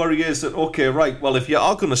maybe the worry is that, okay, right, well, if you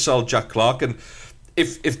are going to sell Jack Clark, and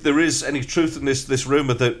if there is any truth in this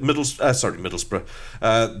rumour that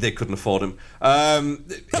Middlesbrough, they couldn't afford him.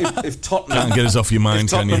 If Tottenham can't get us off your mind,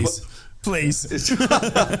 can you? Please.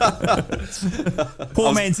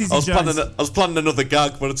 Poor man's Izzy Jones. I was planning another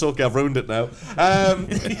gag, but it's okay, I've ruined it now.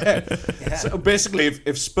 So basically,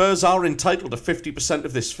 if Spurs are entitled to 50%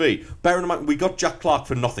 of this fee, bearing in mind, we got Jack Clark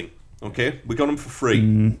for nothing, okay? We got him for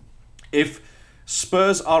free. If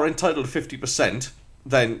Spurs are entitled to 50%,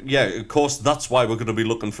 then, yeah, of course, that's why we're going to be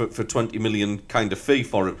looking for 20 million kind of fee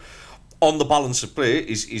for him. On the balance of play,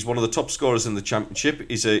 he's one of the top scorers in the Championship.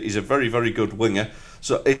 He's a very, very good winger.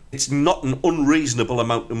 So it's not an unreasonable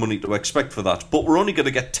amount of money to expect for that. But we're only going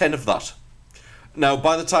to get 10 of that. Now,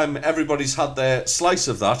 by the time everybody's had their slice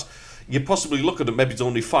of that, you're possibly looking at maybe it's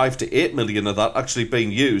only 5 to 8 million of that actually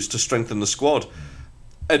being used to strengthen the squad.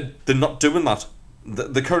 And they're not doing that.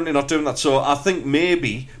 They're currently not doing that. So I think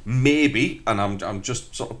maybe, and I'm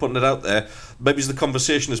just sort of putting it out there, maybe the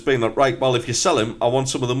conversation has been like, right, well, if you sell him, I want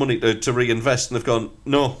some of the money to reinvest. And they've gone,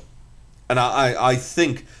 no. And I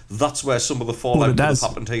think that's where some of the fallout would have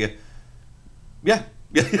happened here. Yeah.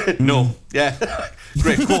 No. Yeah.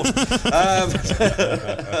 Great quote.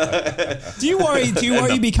 Do you worry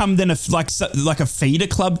you become then a feeder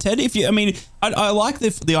club, Ted? I like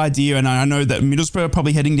the idea, and I know that Middlesbrough are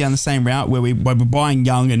probably heading down the same route where we're buying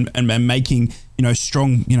young and making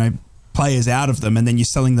strong players out of them, and then you're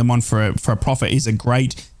selling them on for a profit is a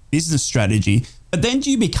great business strategy. But then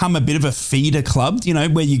do you become a bit of a feeder club,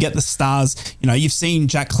 where you get the stars? You've seen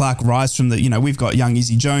Jack Clark rise from we've got young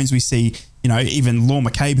Izzy Jones. We see, even Law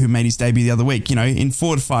McCabe, who made his debut the other week, in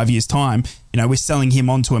 4 to 5 years' time, we're selling him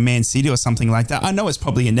on to a Man City or something like that. I know it's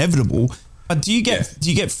probably inevitable, but do you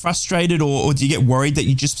get frustrated or do you get worried that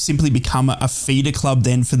you just simply become a feeder club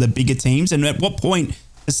then for the bigger teams? And at what point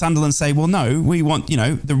does Sunderland say, well, no, we want,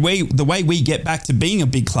 the way we get back to being a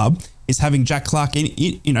big club is having Jack Clark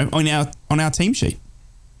on our team sheet?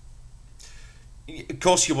 Of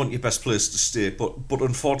course you want your best players to stay, but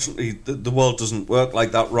unfortunately the world doesn't work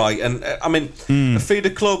like that, right? And a feeder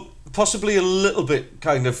club, possibly a little bit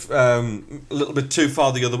too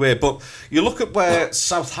far the other way, but you look at where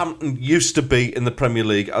Southampton used to be in the Premier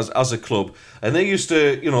League as a club, and they used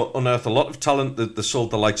to unearth a lot of talent. They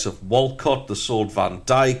sold the likes of Walcott, they sold Van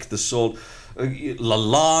Dijk, they sold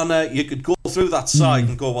Lallana. You could go through that side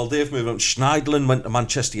and go, well, they've moved on. Schneiderlin went to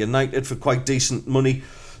Manchester United for quite decent money.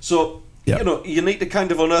 So you need to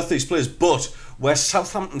kind of unearth these players. But where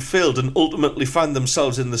Southampton failed and ultimately found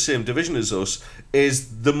themselves in the same division as us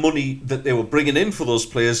is the money that they were bringing in for those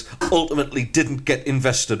players ultimately didn't get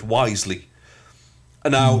invested wisely.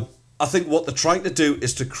 And now I think what they're trying to do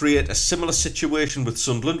is to create a similar situation with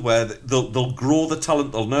Sunderland, where they'll grow the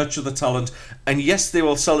talent, they'll nurture the talent, and yes, they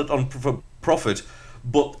will sell it on profit.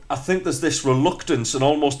 But I think there's this reluctance and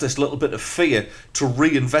almost this little bit of fear to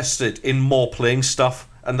reinvest it in more playing staff.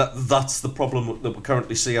 And that's the problem that we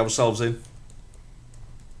currently see ourselves in.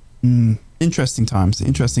 Interesting times.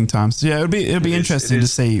 Yeah, it'll be interesting to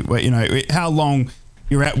see how long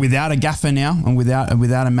you're at without a gaffer now and without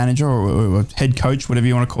a manager or a head coach, whatever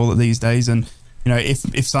you want to call it these days. And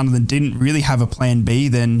if Sunderland didn't really have a plan B,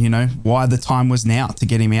 then why the time was now to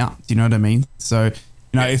get him out. Do you know what I mean? So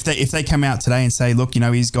if they come out today and say, look,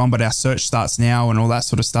 he's gone, but our search starts now and all that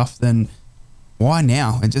sort of stuff, then why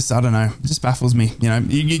now? It just, I don't know, it just baffles me. You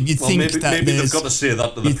think maybe they've got to say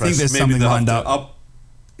that to the press. You think there's something lined up?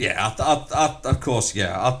 Of course,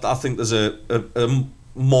 yeah. I think there's a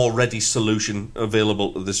more ready solution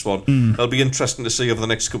available to this one. It'll be interesting to see over the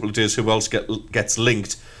next couple of days who else gets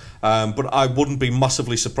linked. But I wouldn't be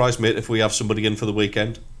massively surprised, mate, if we have somebody in for the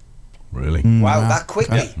weekend. Really? Wow, that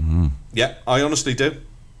quickly? Yeah, I honestly do.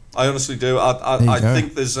 I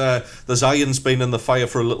think there's irons been in the fire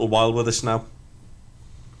for a little while with this now.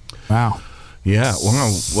 Wow. Yeah,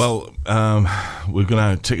 well, we're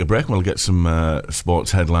going to take a break and we'll get some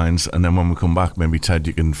sports headlines, and then when we come back, maybe Ted,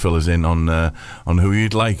 you can fill us in on who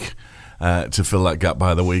you'd like to fill that gap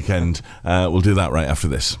by the weekend. We'll do that right after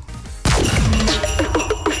this.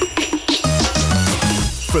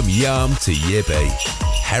 From Yarm to Yibby,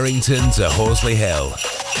 Harrington to Horsley Hill,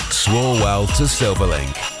 Swarwell to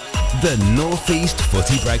Silverlink, the North East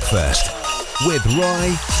Footy Breakfast with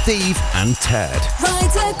Roy, Steve and Ted.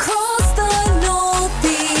 Right across the North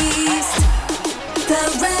East,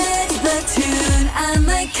 the Red, the Toon and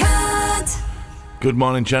the Cat. Good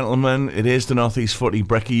morning, gentlemen. It is the North East Footy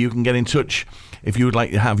Brekky. You can get in touch if you would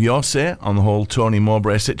like to have your say on the whole Tony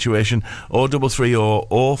Mowbray situation.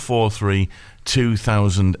 0330 043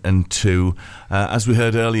 2002. As we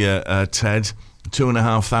heard earlier, Ted,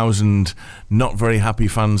 2,500 not very happy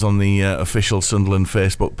fans on the official Sunderland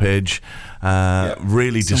Facebook page.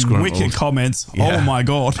 Really some disgruntled. Wicked comments. Yeah. Oh my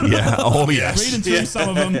God. Yeah. Oh yes. Reading through some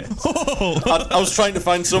of them. I was trying to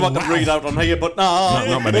find some I could read out on here, but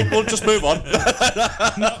not many. We'll just move on.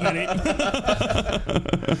 Not many.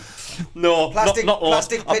 No,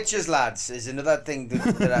 plastic pictures, lads, is another thing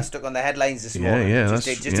that I stuck on the headlines this morning. Just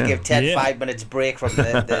to give Ted 5 minutes break from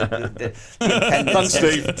the Thanks,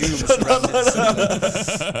 Steve.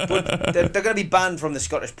 But they're going to be banned from the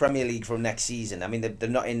Scottish Premier League from next season. I mean, they're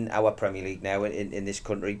not in our Premier League now in this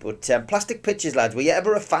country. But plastic pictures, lads, were you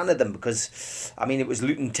ever a fan of them? Because I mean, it was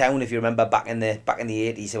Luton Town, if you remember, back in the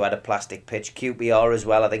 80s, who had a plastic pitch. QPR as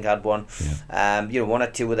well, I think, had one. Yeah. One or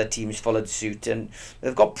two other teams followed suit, and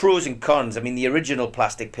they've got pros and cons. I mean, the original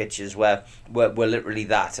plastic pitches were literally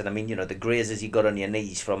that, and I mean, the grazes you got on your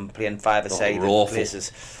knees from playing five-a-side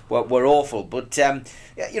places were awful. But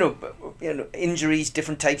injuries,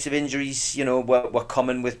 different types of injuries, were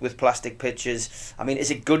common with plastic pitches. I mean,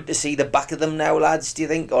 is it good to see the back of them now, lads? Do you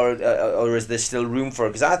think, or is there still room for it?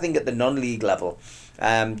 Because I think at the non-league level,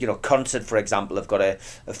 Concert, for example, have got a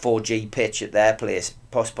 4G pitch at their place,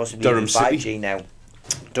 possibly even 5G now.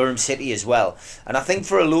 Durham City as well, and I think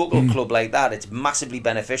for a local club like that, it's massively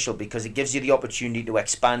beneficial because it gives you the opportunity to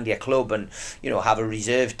expand your club and have a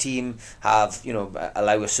reserve team,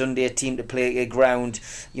 allow a Sunday team to play at your ground,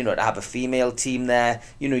 to have a female team there,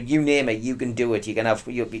 you name it, you can do it. You can have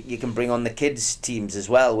you can bring on the kids teams as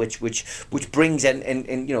well, which brings in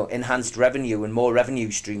enhanced revenue and more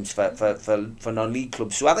revenue streams for non-league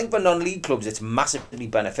clubs. So I think for non-league clubs it's massively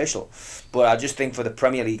beneficial, but I just think for the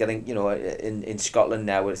Premier League, I think in Scotland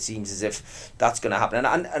now it seems as if that's going to happen,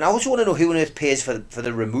 and I also want to know who on earth pays for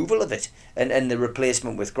the removal of it and the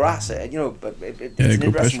replacement with grass. It's an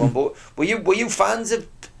interesting one. But were you fans of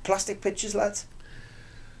plastic pitches, lads?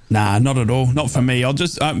 Nah, not at all. Not for me.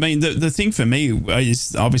 The thing for me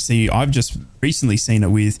is obviously I've just recently seen it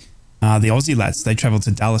with the Aussie lads. They travelled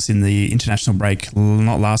to Dallas in the international break,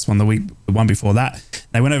 not last one, the one before that.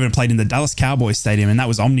 They went over and played in the Dallas Cowboys Stadium, and that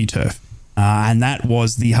was OmniTurf. And that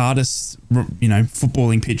was the hardest,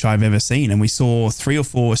 footballing pitch I've ever seen. And we saw 3 or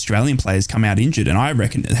 4 Australian players come out injured. And I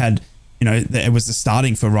reckon it had, it was the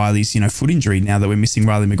starting for Riley's, foot injury now that we're missing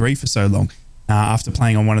Riley McGree for so long after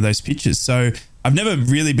playing on one of those pitches. So I've never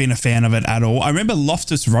really been a fan of it at all. I remember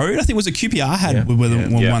Loftus Road, I think it was a QPR were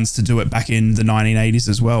the ones to do it back in the 1980s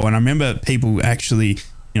as well. And I remember people actually,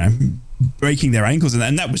 breaking their ankles.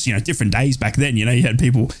 And that was, different days back then. You had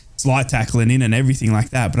people slide tackling in and everything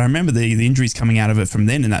like that. But I remember the injuries coming out of it from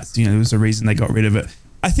then, and that's it was the reason they got rid of it.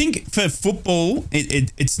 I think for football,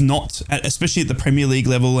 it's not, especially at the Premier League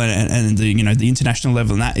level and the the international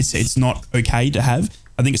level, and that it's not okay to have.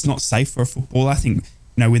 I think it's not safe for a footballer. I think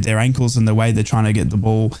with their ankles and the way they're trying to get the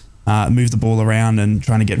ball, move the ball around and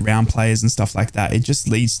trying to get round players and stuff like that, it just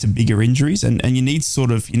leads to bigger injuries. And you need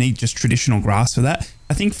just traditional grass for that.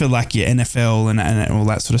 I think for like your NFL and all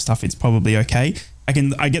that sort of stuff, it's probably okay.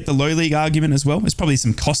 I get the low league argument as well. There's probably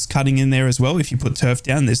some cost cutting in there as well. If you put turf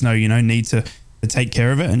down, there's no need to take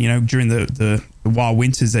care of it. And during the wild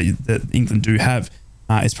winters that England do have,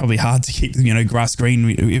 it's probably hard to keep grass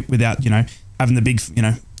green without having the big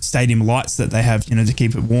stadium lights that they have to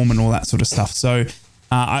keep it warm and all that sort of stuff. So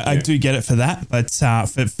I do get it for that. But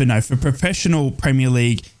for professional Premier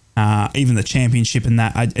League, even the Championship and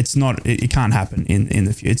that, it's not. It can't happen in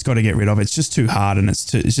the future. It's got to get rid of it. It's just too hard and it's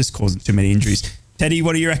just causing too many injuries. Teddy,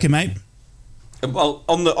 what do you reckon, mate? Well,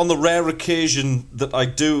 on the rare occasion that I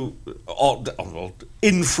do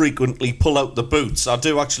infrequently pull out the boots, I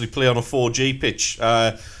do actually play on a 4G pitch,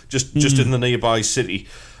 just in the nearby city.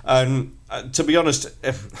 And to be honest,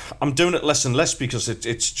 I'm doing it less and less because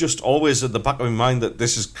it's just always at the back of my mind that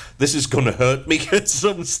this is going to hurt me at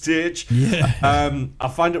some stage. Yeah. I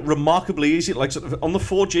find it remarkably easy, like sort of on the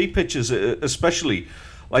 4G pitches, especially,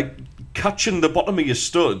 like catching the bottom of your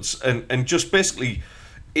studs and just basically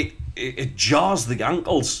it jars the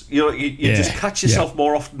ankles. You just catch yourself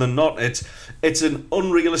more often than not. It's an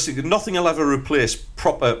unrealistic. Nothing will ever replace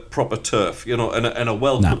proper turf. And a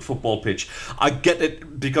well-cut football pitch. I get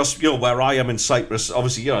it because where I am in Cyprus,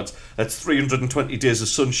 obviously it's 320 days of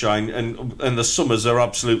sunshine, and the summers are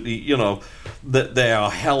absolutely that they are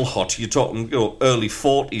hell hot. You're talking early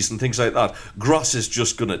 40s and things like that. Grass is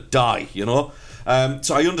just gonna die.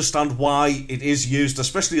 So I understand why it is used,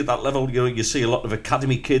 especially at that level. You see a lot of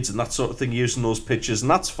academy kids and that sort of thing using those pitches, and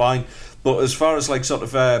that's fine. But as far as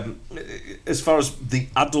as far as the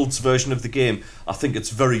adults version of the game, I think it's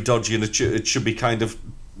very dodgy, and it should be kind of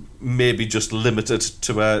maybe just limited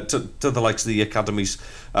to the likes of the academies.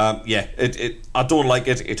 I don't like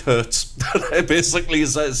it. It hurts. Basically,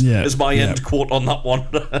 is my end quote on that one.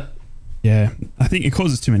 Yeah, I think it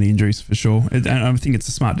causes too many injuries for sure. And I think it's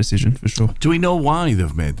a smart decision for sure. Do we know why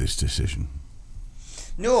they've made this decision?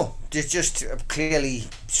 No, there's just clearly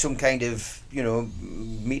some kind of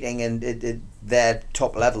meeting, and their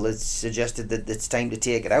top level has suggested that it's time to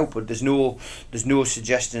take it out. But there's no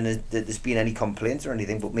suggestion that there's been any complaints or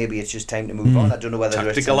anything. But maybe it's just time to move on. I don't know whether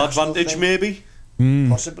tactical advantage, maybe.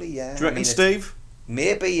 Possibly, yeah. Do you reckon, Steve?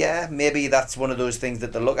 Maybe, yeah. Maybe that's one of those things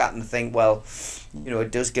that they look at and think, well,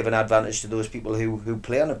 it does give an advantage to those people who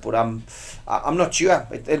play on it. But I'm not sure.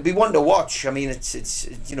 It'll be one to watch. I mean, it's a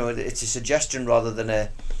suggestion rather than a,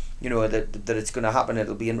 that it's going to happen.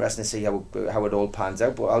 It'll be interesting to see how it all pans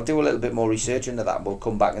out. But I'll do a little bit more research into that, and we'll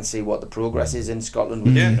come back and see what the progress is in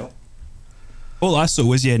Scotland. All I saw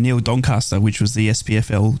was Neil Doncaster, which was the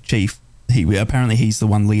SPFL chief. He's the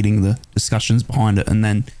one leading the discussions behind it, and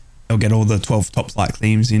then they'll get all the 12 top flight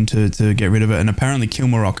teams in to get rid of it. And apparently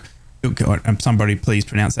Kilmarnock, somebody please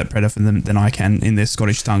pronounce that better than I can in their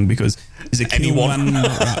Scottish tongue, because is it anyone?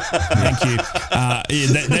 Thank you.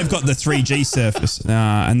 They've got the 3G surface,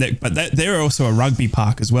 but they're also a rugby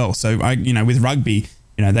park as well. So with rugby,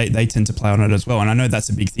 they tend to play on it as well. And I know that's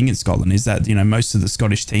a big thing in Scotland, is that most of the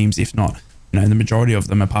Scottish teams, if not the majority of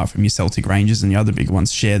them, apart from your Celtic Rangers and the other big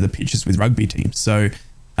ones, share the pitches with rugby teams. So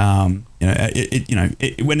when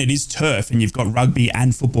it is turf and you've got rugby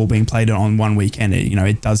and football being played on one weekend,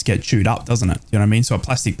 it does get chewed up, doesn't it? You know what I mean? So a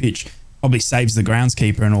plastic pitch probably saves the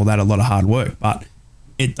groundskeeper and all that a lot of hard work, but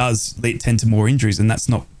it does tend to more injuries, and that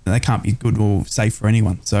can't be good or safe for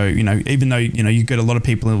anyone. So even though you get a lot of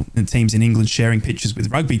people and teams in England sharing pitches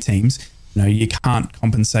with rugby teams, you can't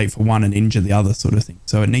compensate for one and injure the other, sort of thing.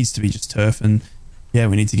 So it needs to be just turf, and we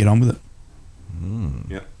need to get on with it.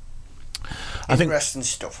 Yeah. I think interesting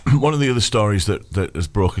stuff. One of the other stories that has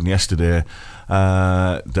broken yesterday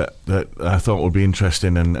that I thought would be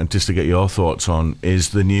interesting, and just to get your thoughts on,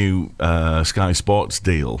 is the new Sky Sports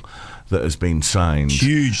deal that has been signed.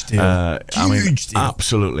 Huge deal. Huge deal.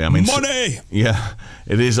 Absolutely. I mean, money. Yeah,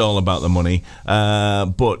 it is all about the money.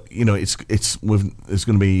 But there's going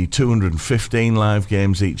to be 215 live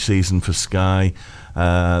games each season for Sky.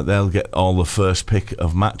 They'll get all the first pick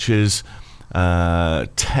of matches.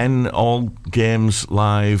 10 all games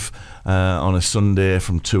live on a Sunday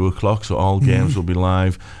from 2:00, so all games will be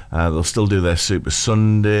live. They'll still do their Super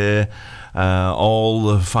Sunday. All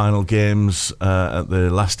the final games at the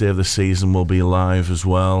last day of the season will be live as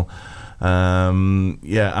well.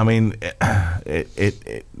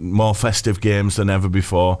 More festive games than ever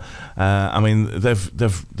before.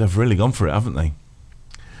 They've really gone for it, haven't they?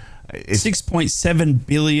 $6.7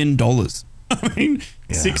 billion.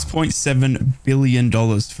 $6.7 billion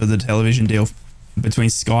for the television deal between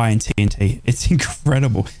Sky and TNT. It's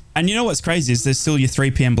incredible. And you know what's crazy is there's still your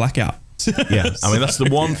 3 p.m. blackout. Yeah, that's the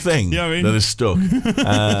one thing that is stuck.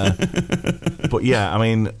 But yeah,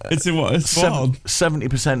 it's wild.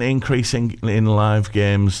 70% increase in live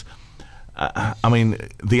games.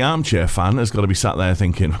 The armchair fan has got to be sat there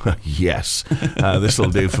thinking, yes, this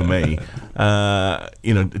will do for me.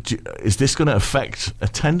 Is this going to affect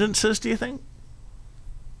attendances, do you think?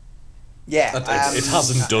 Yeah, it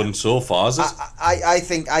hasn't done so far, has it? I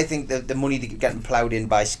think that the money that getting ploughed in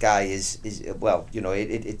by Sky is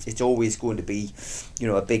it's always going to be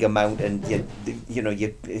a big amount, and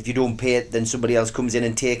if you don't pay it, then somebody else comes in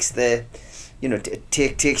and takes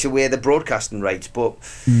takes away the broadcasting rights. But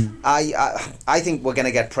I think we're going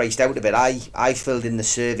to get priced out of it. I filled in the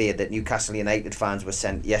survey that Newcastle United fans were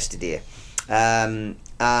sent yesterday, and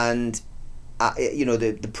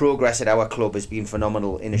the progress at our club has been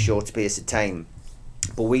phenomenal in a short space of time.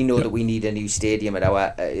 But we know that we need a new stadium at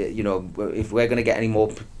our, if we're going to get any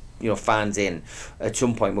more, fans in, at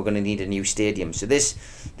some point we're going to need a new stadium. So this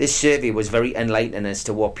survey was very enlightening as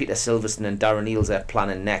to what Peter Silverstone and Darren Eales are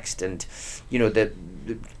planning next. And, the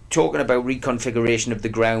talking about reconfiguration of the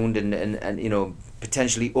ground and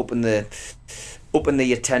potentially upping the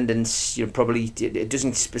attendance, probably it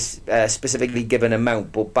doesn't specifically give an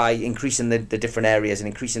amount, but by increasing the different areas and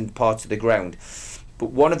increasing parts of the ground. But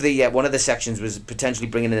one of the sections was potentially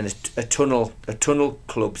bringing in a tunnel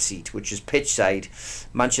club seat, which is pitch side.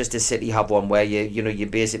 Manchester City have one where you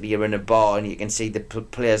basically you're in a bar and you can see the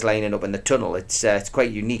players lining up in the tunnel. It's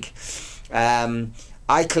quite unique.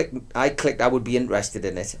 I clicked I would be interested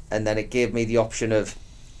in it, and then it gave me the option of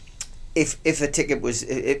if a ticket was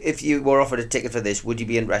if you were offered a ticket for this, would you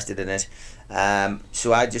be interested in it?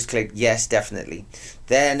 So I just clicked yes, definitely.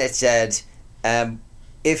 Then it said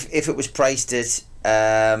if it was priced at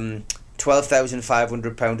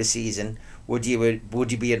 £12,500 a season. Would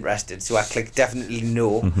you be interested? So I clicked definitely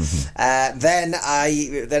no. Then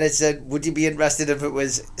it said, would you be interested if it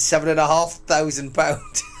was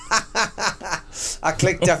 £7,500? I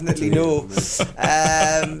clicked definitely no,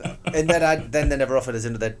 and then they never offered us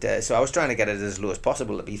another. So I was trying to get it as low as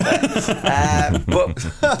possible, to be fair.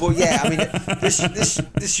 But yeah, I mean,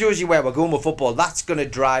 this shows you where we're going with football. That's going to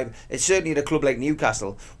drive. It's certainly at a club like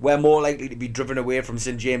Newcastle, we're more likely to be driven away from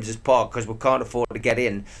St James's Park because we can't afford to get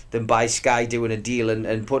in than by Sky doing a deal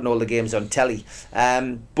and putting all the games on telly.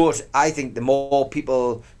 But I think the more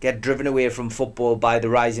people get driven away from football by the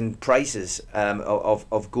rising prices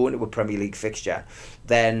of going to a Premier League fixture,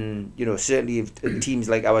 then certainly if teams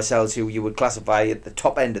like ourselves, who you would classify at the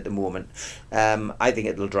top end at the moment, I think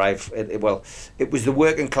it'll drive it. Well, it was the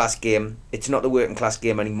working class game. It's not the working class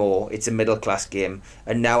game anymore. It's a middle class game.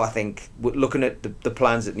 And now I think, looking at the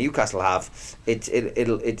plans that Newcastle have, they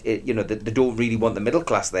don't really want the middle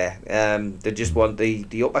class there. They just want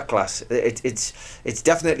the upper class. It's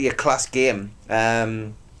definitely a class game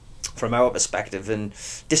from our perspective, and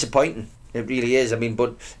disappointing. It really is. I mean,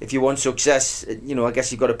 but if you want success, I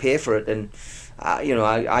guess you've got to pay for it. And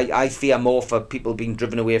I fear more for people being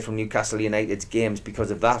driven away from Newcastle United's games because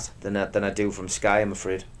of that than I do from Sky, I'm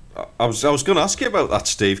afraid. I was going to ask you about that,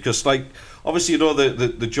 Steve, because obviously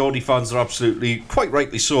the Geordie fans are absolutely, quite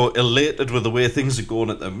rightly so, elated with the way things are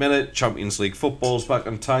going at the minute. Champions League football's back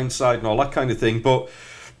on Tyneside and all that kind of thing. But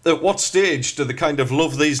at what stage do they kind of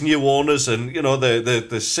love these new owners and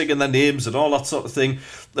they're singing their names and all that sort of thing?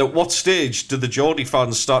 At what stage do the Geordie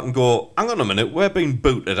fans start and go, hang on a minute, we're being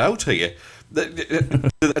booted out here?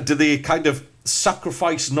 Do they kind of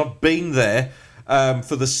sacrifice not being there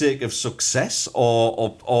for the sake of success,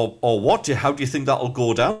 or what? How do you think that'll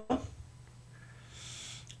go down?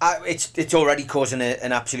 It's already causing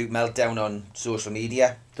an absolute meltdown on social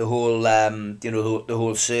media. The whole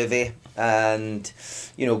survey, and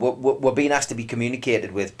we're being asked to be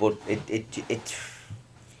communicated with, but it's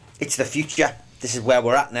the future. This is where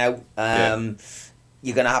we're at now.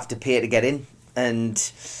 You're going to have to pay to get in, and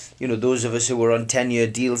those of us who are on 10-year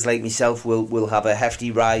deals like myself will have a hefty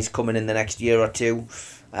rise coming in the next year or two,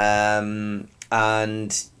 and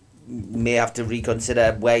may have to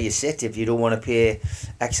reconsider where you sit. If you don't want to pay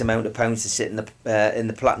X amount of pounds to sit in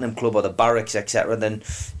the Platinum Club or the Barracks, etc., then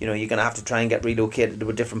you're going to have to try and get relocated to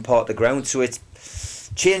a different part of the ground. So it's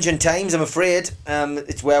changing times, I'm afraid.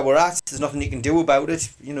 It's where we're at. There's nothing you can do about it.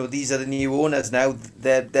 These are the new owners now.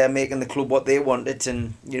 They're making the club what they want it,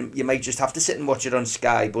 and you might just have to sit and watch it on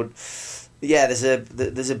Sky. But yeah,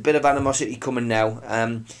 there's a bit of animosity coming now.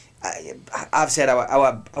 I've said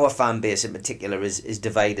our fan base in particular is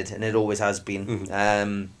divided, and it always has been.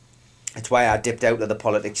 Mm-hmm. It's why I dipped out of the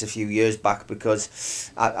politics a few years back,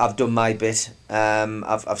 because I've done my bit.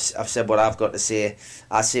 I've said what I've got to say.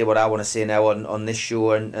 I say what I want to say now on this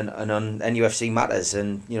show and on NUFC Matters.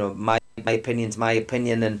 And my opinion's my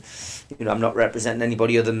opinion, and I'm not representing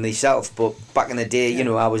anybody other than myself. But back in the day,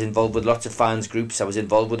 I was involved with lots of fans groups. I was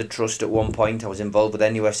involved with the Trust at one point. I was involved with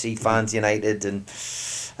NUFC Fans United, and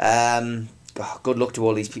good luck to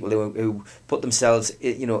all these people who put themselves,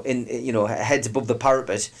 heads above the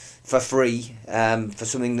parapet for free, for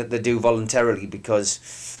something that they do voluntarily,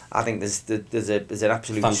 because I think there's an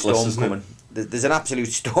absolute storm coming. There's an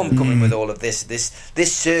absolute storm coming with all of this.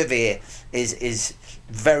 This survey is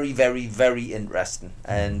very, very, very interesting,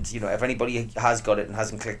 and if anybody has got it and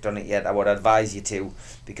hasn't clicked on it yet, I would advise you to,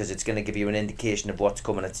 because it's going to give you an indication of what's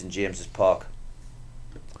coming at St James's Park.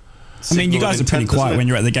 I mean, you guys are pretty quiet when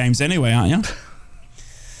you're at the games anyway, aren't you?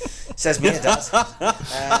 Says me, it does. He'll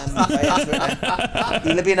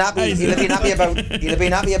have been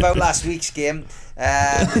happy about last week's game.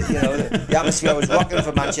 The atmosphere was rocking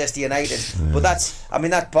for Manchester United, but that's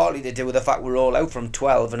partly to do with the fact we're all out from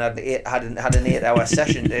 12 and had an 8-hour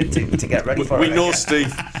session to get ready for it. We know,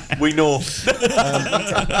 Steve. We know. Took me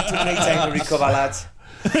time to recover, lads.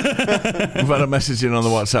 We've had a message in on the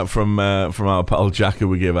WhatsApp from our pal Jack, who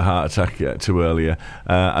we gave a heart attack to earlier.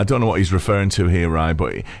 I don't know what he's referring to here, Rye,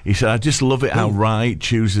 but he said, I just love it how Rye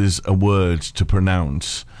chooses a word to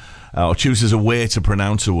pronounce, or chooses a way to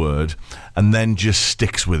pronounce a word, and then just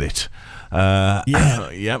sticks with it. Yep. I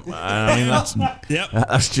mean,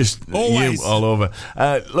 that's just always you all over.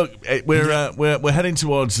 Look, we're heading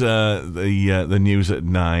towards the news at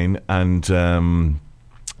 9, and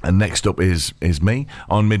next up is me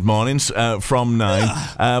on mid-mornings from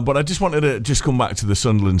 9. But I just wanted to come back to the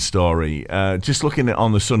Sunderland story. Just looking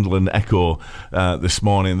on the Sunderland Echo this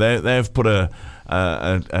morning, they've put a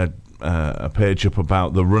page up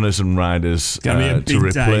about the runners and riders to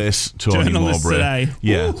replace Tony Mowbray. Today.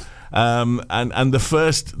 Yeah. And the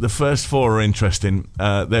first four are interesting.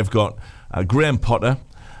 They've got Graham Potter,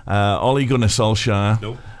 Ole Gunnar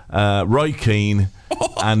Solskjaer, Roy Keane,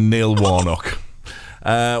 and Neil Warnock.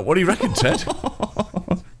 What do you reckon, Ted?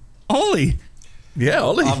 Ollie. Yeah,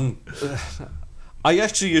 Ollie. I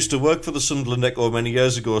actually used to work for the Sunderland Echo many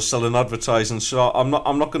years ago, selling advertising. So I'm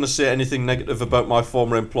not going to say anything negative about my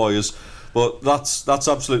former employers, but that's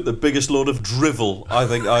absolute the biggest load of drivel I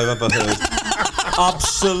think I've ever heard.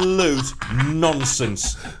 Absolute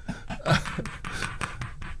nonsense.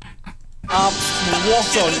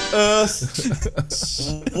 What on earth?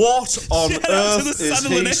 What on earth is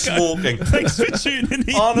he smoking? Thanks for tuning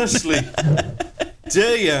in. Honestly.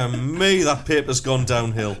 Dear me, that paper's gone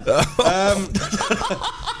downhill. I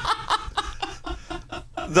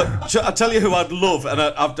tell you who I'd love, and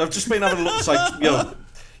I've just been having a look. It's like,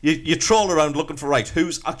 you troll around looking for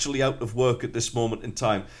who's actually out of work at this moment in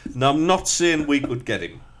time. Now, I'm not saying we could get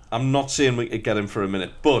him. I'm not saying we could get him for a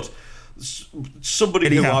minute, but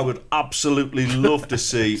somebody who I would absolutely love to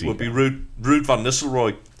see would be Ruud van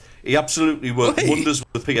Nistelrooy. He absolutely worked wonders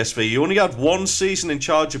with PSV. He only had one season in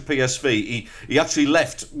charge of PSV. He actually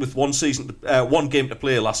left with one game to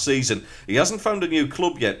play last season. He hasn't found a new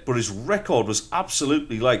club yet, but his record was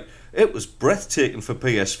absolutely it was breathtaking for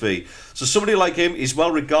PSV. So somebody like him, he's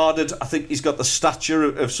well regarded. I think he's got the stature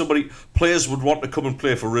of somebody players would want to come and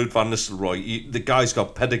play for Ruud van Nistelrooy. The guy's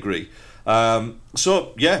got pedigree.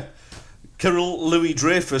 So yeah. Kirill Louis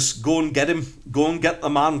Dreyfus, go and get him. Go and get the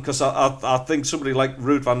man, because I think somebody like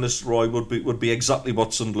Ruud van Nistelrooy would be exactly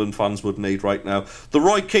what Sunderland fans would need right now. The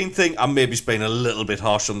Roy Keane thing, I'm maybe being a little bit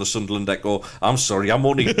harsh on the Sunderland Echo. I'm sorry, I'm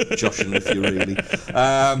only joshing with you, really.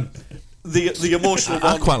 The emotional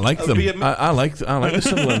one. I quite like them. I like the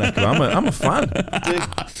Sunderland Echo. I'm a fan.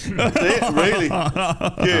 Really?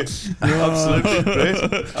 Yeah. Absolutely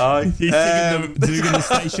great. Aye. He's digging the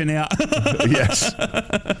station out. Yes.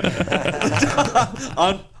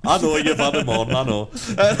 I know you've had him on. I know.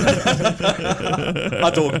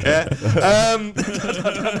 I don't care.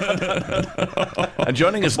 And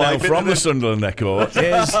joining us now from the Sunderland Echo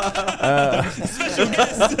is special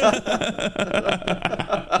guest.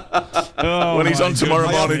 when he's on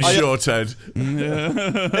tomorrow morning's show, Ted.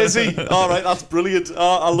 Is he? All right, that's brilliant.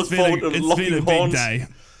 I look forward to locking horns. Day.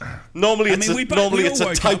 Normally it's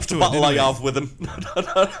a typed battle I have with him.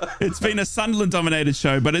 It's been a Sunderland-dominated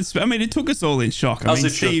show, but it took us all in shock. As it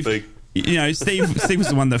should be. Steve was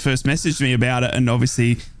the one that first messaged me about it, and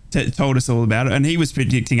obviously told us all about it, and he was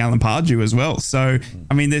predicting Alan Pardew as well. So,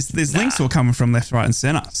 there's links all coming from left, right, and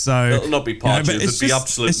centre. So it'll not be Pardew. It'd be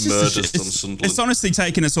absolute murders on Sunderland. It's honestly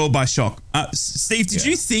taken us all by shock. Steve, did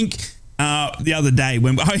you think the other day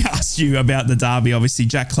when I asked you about the derby, obviously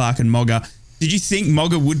Jack Clark and Mogga, did you think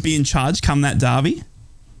Mogga would be in charge come that derby?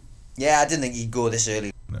 Yeah, I didn't think he'd go this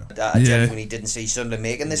early. No. I genuinely didn't see Sunderland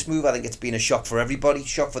making this move. I think it's been a shock for everybody.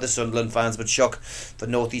 Shock for the Sunderland fans, but shock for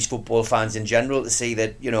North East football fans in general to see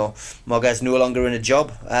that, Mogga's no longer in a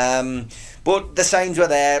job. But the signs were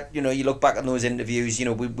there. You look back on those interviews,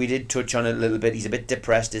 we did touch on it a little bit. He's a bit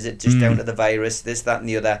depressed. Is it just down to the virus, this, that and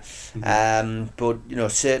the other? But,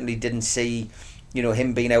 certainly didn't see...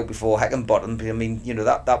 him being out before Heckenbottom.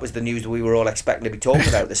 That was the news that we were all expecting to be talking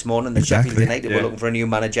about this morning. That Sheffield United were looking for a new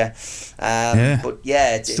manager. But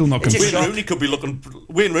yeah, it's still not confirmed.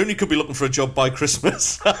 Wayne Rooney could be looking for a job by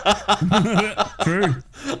Christmas. True.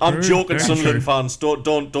 I'm joking, Sunderland fans.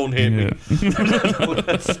 Don't hate me.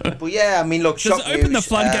 But yeah, look. Does it open the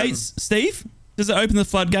floodgates, Steve? Does it open the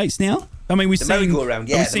floodgates now? We've seen merry-go-round.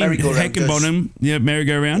 Yeah, the merry-go-round. Heckenbottom,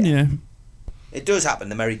 merry-go-round. Yeah. It does happen,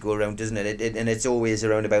 the merry-go-round, doesn't it? And it's always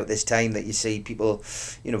around about this time that you see people,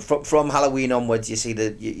 from Halloween onwards, you see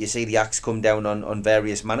the axe come down on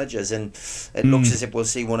various managers, and it looks as if we'll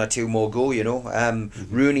see one or two more go.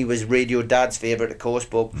 Rooney was Radio Dad's favourite, of course,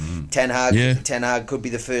 but Ten Hag could be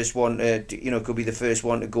the first one.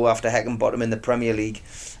 To go after Heckenbottom in the Premier League.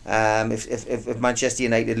 If Manchester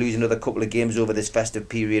United lose another couple of games over this festive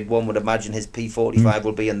period, one would imagine his P45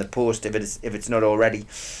 will be in the post if it's not already.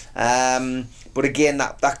 But again,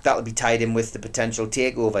 that'll be tied in with the potential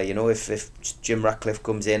takeover. If Jim Ratcliffe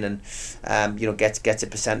comes in and gets a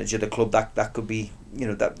percentage of the club, that could be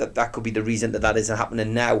that could be the reason that isn't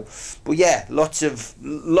happening now. But yeah, lots of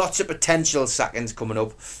potential sackings coming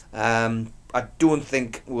up. I don't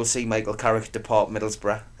think we'll see Michael Carrick depart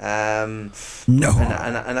Middlesbrough. No.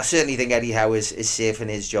 And I certainly think Eddie Howe is safe in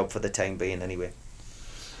his job for the time being anyway.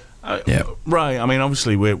 Right.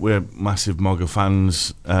 Obviously we're massive Mogga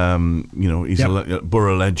fans. He's a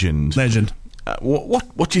Borough legend. Legend.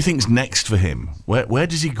 What do you think's next for him? Where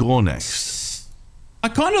does he go next? I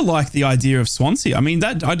kind of like the idea of Swansea. I mean,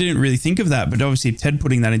 that I didn't really think of that, but obviously Ted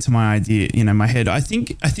putting that into my idea, my head. I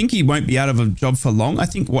think he won't be out of a job for long. I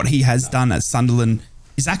think what he has done at Sunderland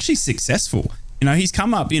is actually successful. He's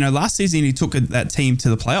come up. Last season he took that team to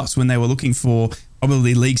the playoffs when they were looking for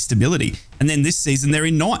probably league stability, and then this season they're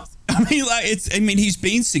in ninth. He's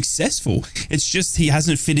been successful. It's just he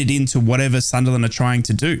hasn't fitted into whatever Sunderland are trying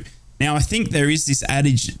to do. Now, I think there is this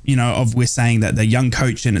adage, of we're saying that the young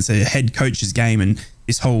coach and it's a head coach's game, and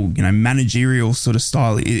this whole, managerial sort of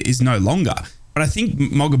style is no longer. But I think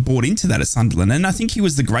Mogga bought into that at Sunderland, and I think he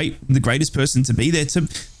was the greatest person to be there to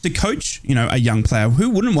coach, a young player. Who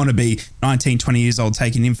wouldn't want to be 19, 20 years old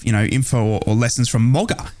taking, info or lessons from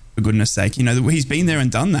Mogga, for goodness sake? He's been there and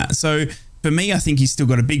done that. So for me, I think he's still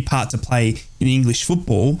got a big part to play in English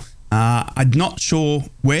football. I'm not sure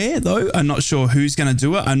where, though. I'm not sure who's going to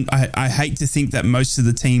do it. And I hate to think that most of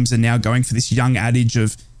the teams are now going for this young adage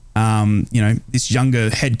of, this younger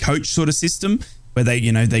head coach sort of system where they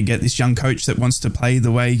get this young coach that wants to play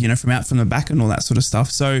the way, from out from the back and all that sort of stuff.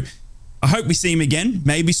 So I hope we see him again.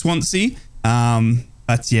 Maybe Swansea.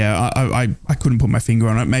 But yeah, I couldn't put my finger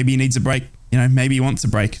on it. Maybe he needs a break. Maybe he wants a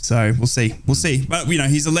break. So we'll see. But,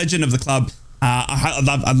 he's a legend of the club.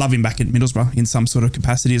 I'd love him back at Middlesbrough in some sort of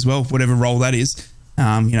capacity as well, whatever role that is.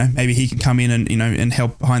 Maybe he can come in and and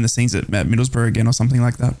help behind the scenes at Middlesbrough again or something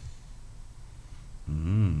like that.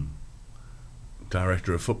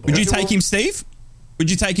 Director of football. Would you take him, Steve? Would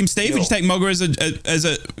you take Mogga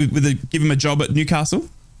give him a job at Newcastle?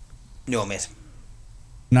 No, mate.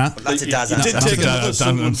 Nah. That's a Daz You answer. did take another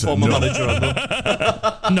Sunderland former manager.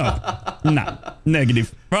 No.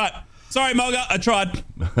 Negative. Right. Sorry, Mogga. I tried.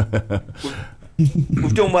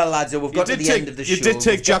 We've done well, lads. We've got to the end of the show. You did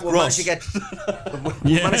take Jack Ross.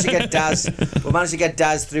 We managed to get Daz. We managed to get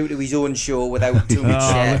Daz through to his own show without too much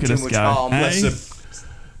harm. Hey?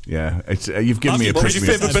 Yeah, it's you've given me a What was your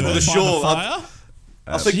favourite bit of the show?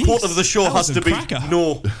 I think part of the show has to be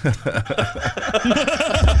no.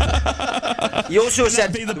 He also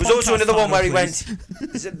said there was also another one where he went.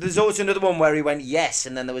 There's also another one where he went yes,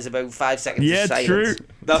 and then there was about 5 seconds of silence. True.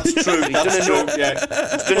 That's true. That's true. Yeah,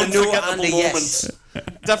 he's done a no and a yes.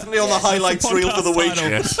 Definitely on the highlights reel for the week.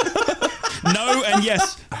 Yes. No and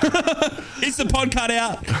yes. Is the podcast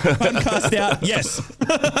out? Podcast out? Yes.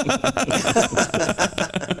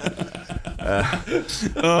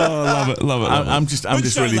 Love it. I'm just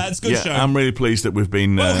show, really, lads. Good show. I'm really pleased that we've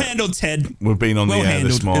been well handled, Ted. We've been on the air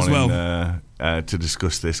this morning well. To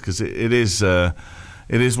discuss this because it is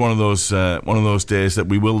one of those days that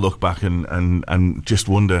we will look back and just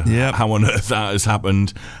wonder how on earth that has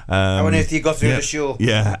happened. How on earth you got through the show?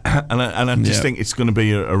 Yeah, and I just think it's going to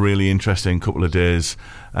be a really interesting couple of days.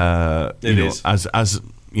 As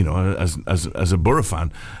a Borough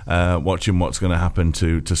fan, watching what's going to happen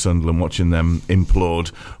to Sunderland, watching them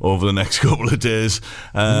implode over the next couple of days,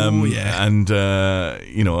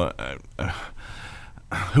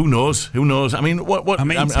 who knows? I mean,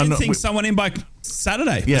 Ted thinks someone in by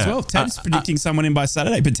Saturday as well. Ted's predicting someone in by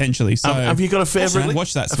Saturday potentially. So have you got a favourite?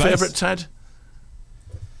 Watch that. A favourite, Ted?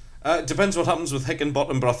 It depends what happens with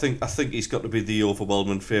Hickenbottom, but I think he's got to be the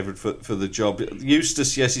overwhelming favourite for the job.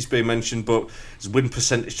 Eustace, yes, he's been mentioned, but his win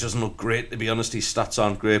percentage doesn't look great, to be honest. His stats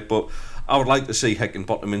aren't great, but I would like to see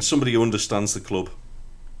Hickenbottom in, somebody who understands the club.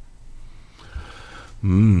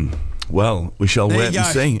 Well, we shall wait and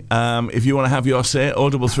see. If you want to have your say,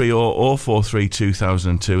 0330 or 443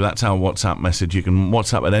 2002, that's our WhatsApp message. You can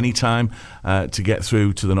WhatsApp at any time to get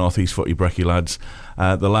through to the North East Footy Brekky lads.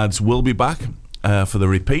 The lads will be back for the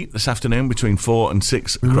repeat this afternoon between 4 and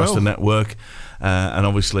 6 across the network. And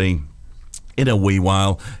obviously, in a wee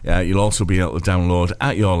while, you'll also be able to download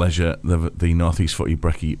at your leisure the North East Footy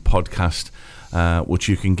Brekky podcast, which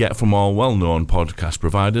you can get from all well-known podcast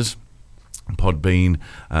providers. Podbean,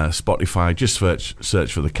 Spotify, just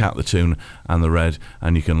search for the Cat, the Tune and the Red,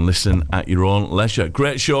 and you can listen at your own leisure.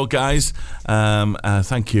 Great show, guys.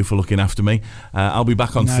 Thank you for looking after me. I'll be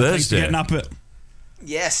back on Thursday. Thanks for getting up at...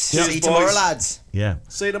 Yes. See you tomorrow, lads. Yeah.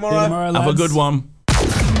 See you tomorrow. Have a good one.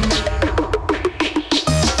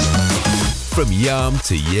 From Yarm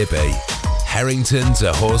to Yibby, Harrington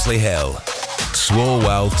to Horsley Hill,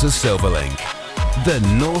 Swarwell to Silverlink, the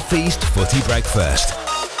North East Footy Breakfast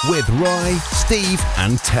with Roy, Steve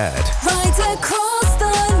and Ted. Right across the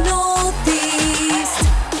North East,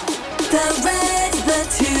 the Red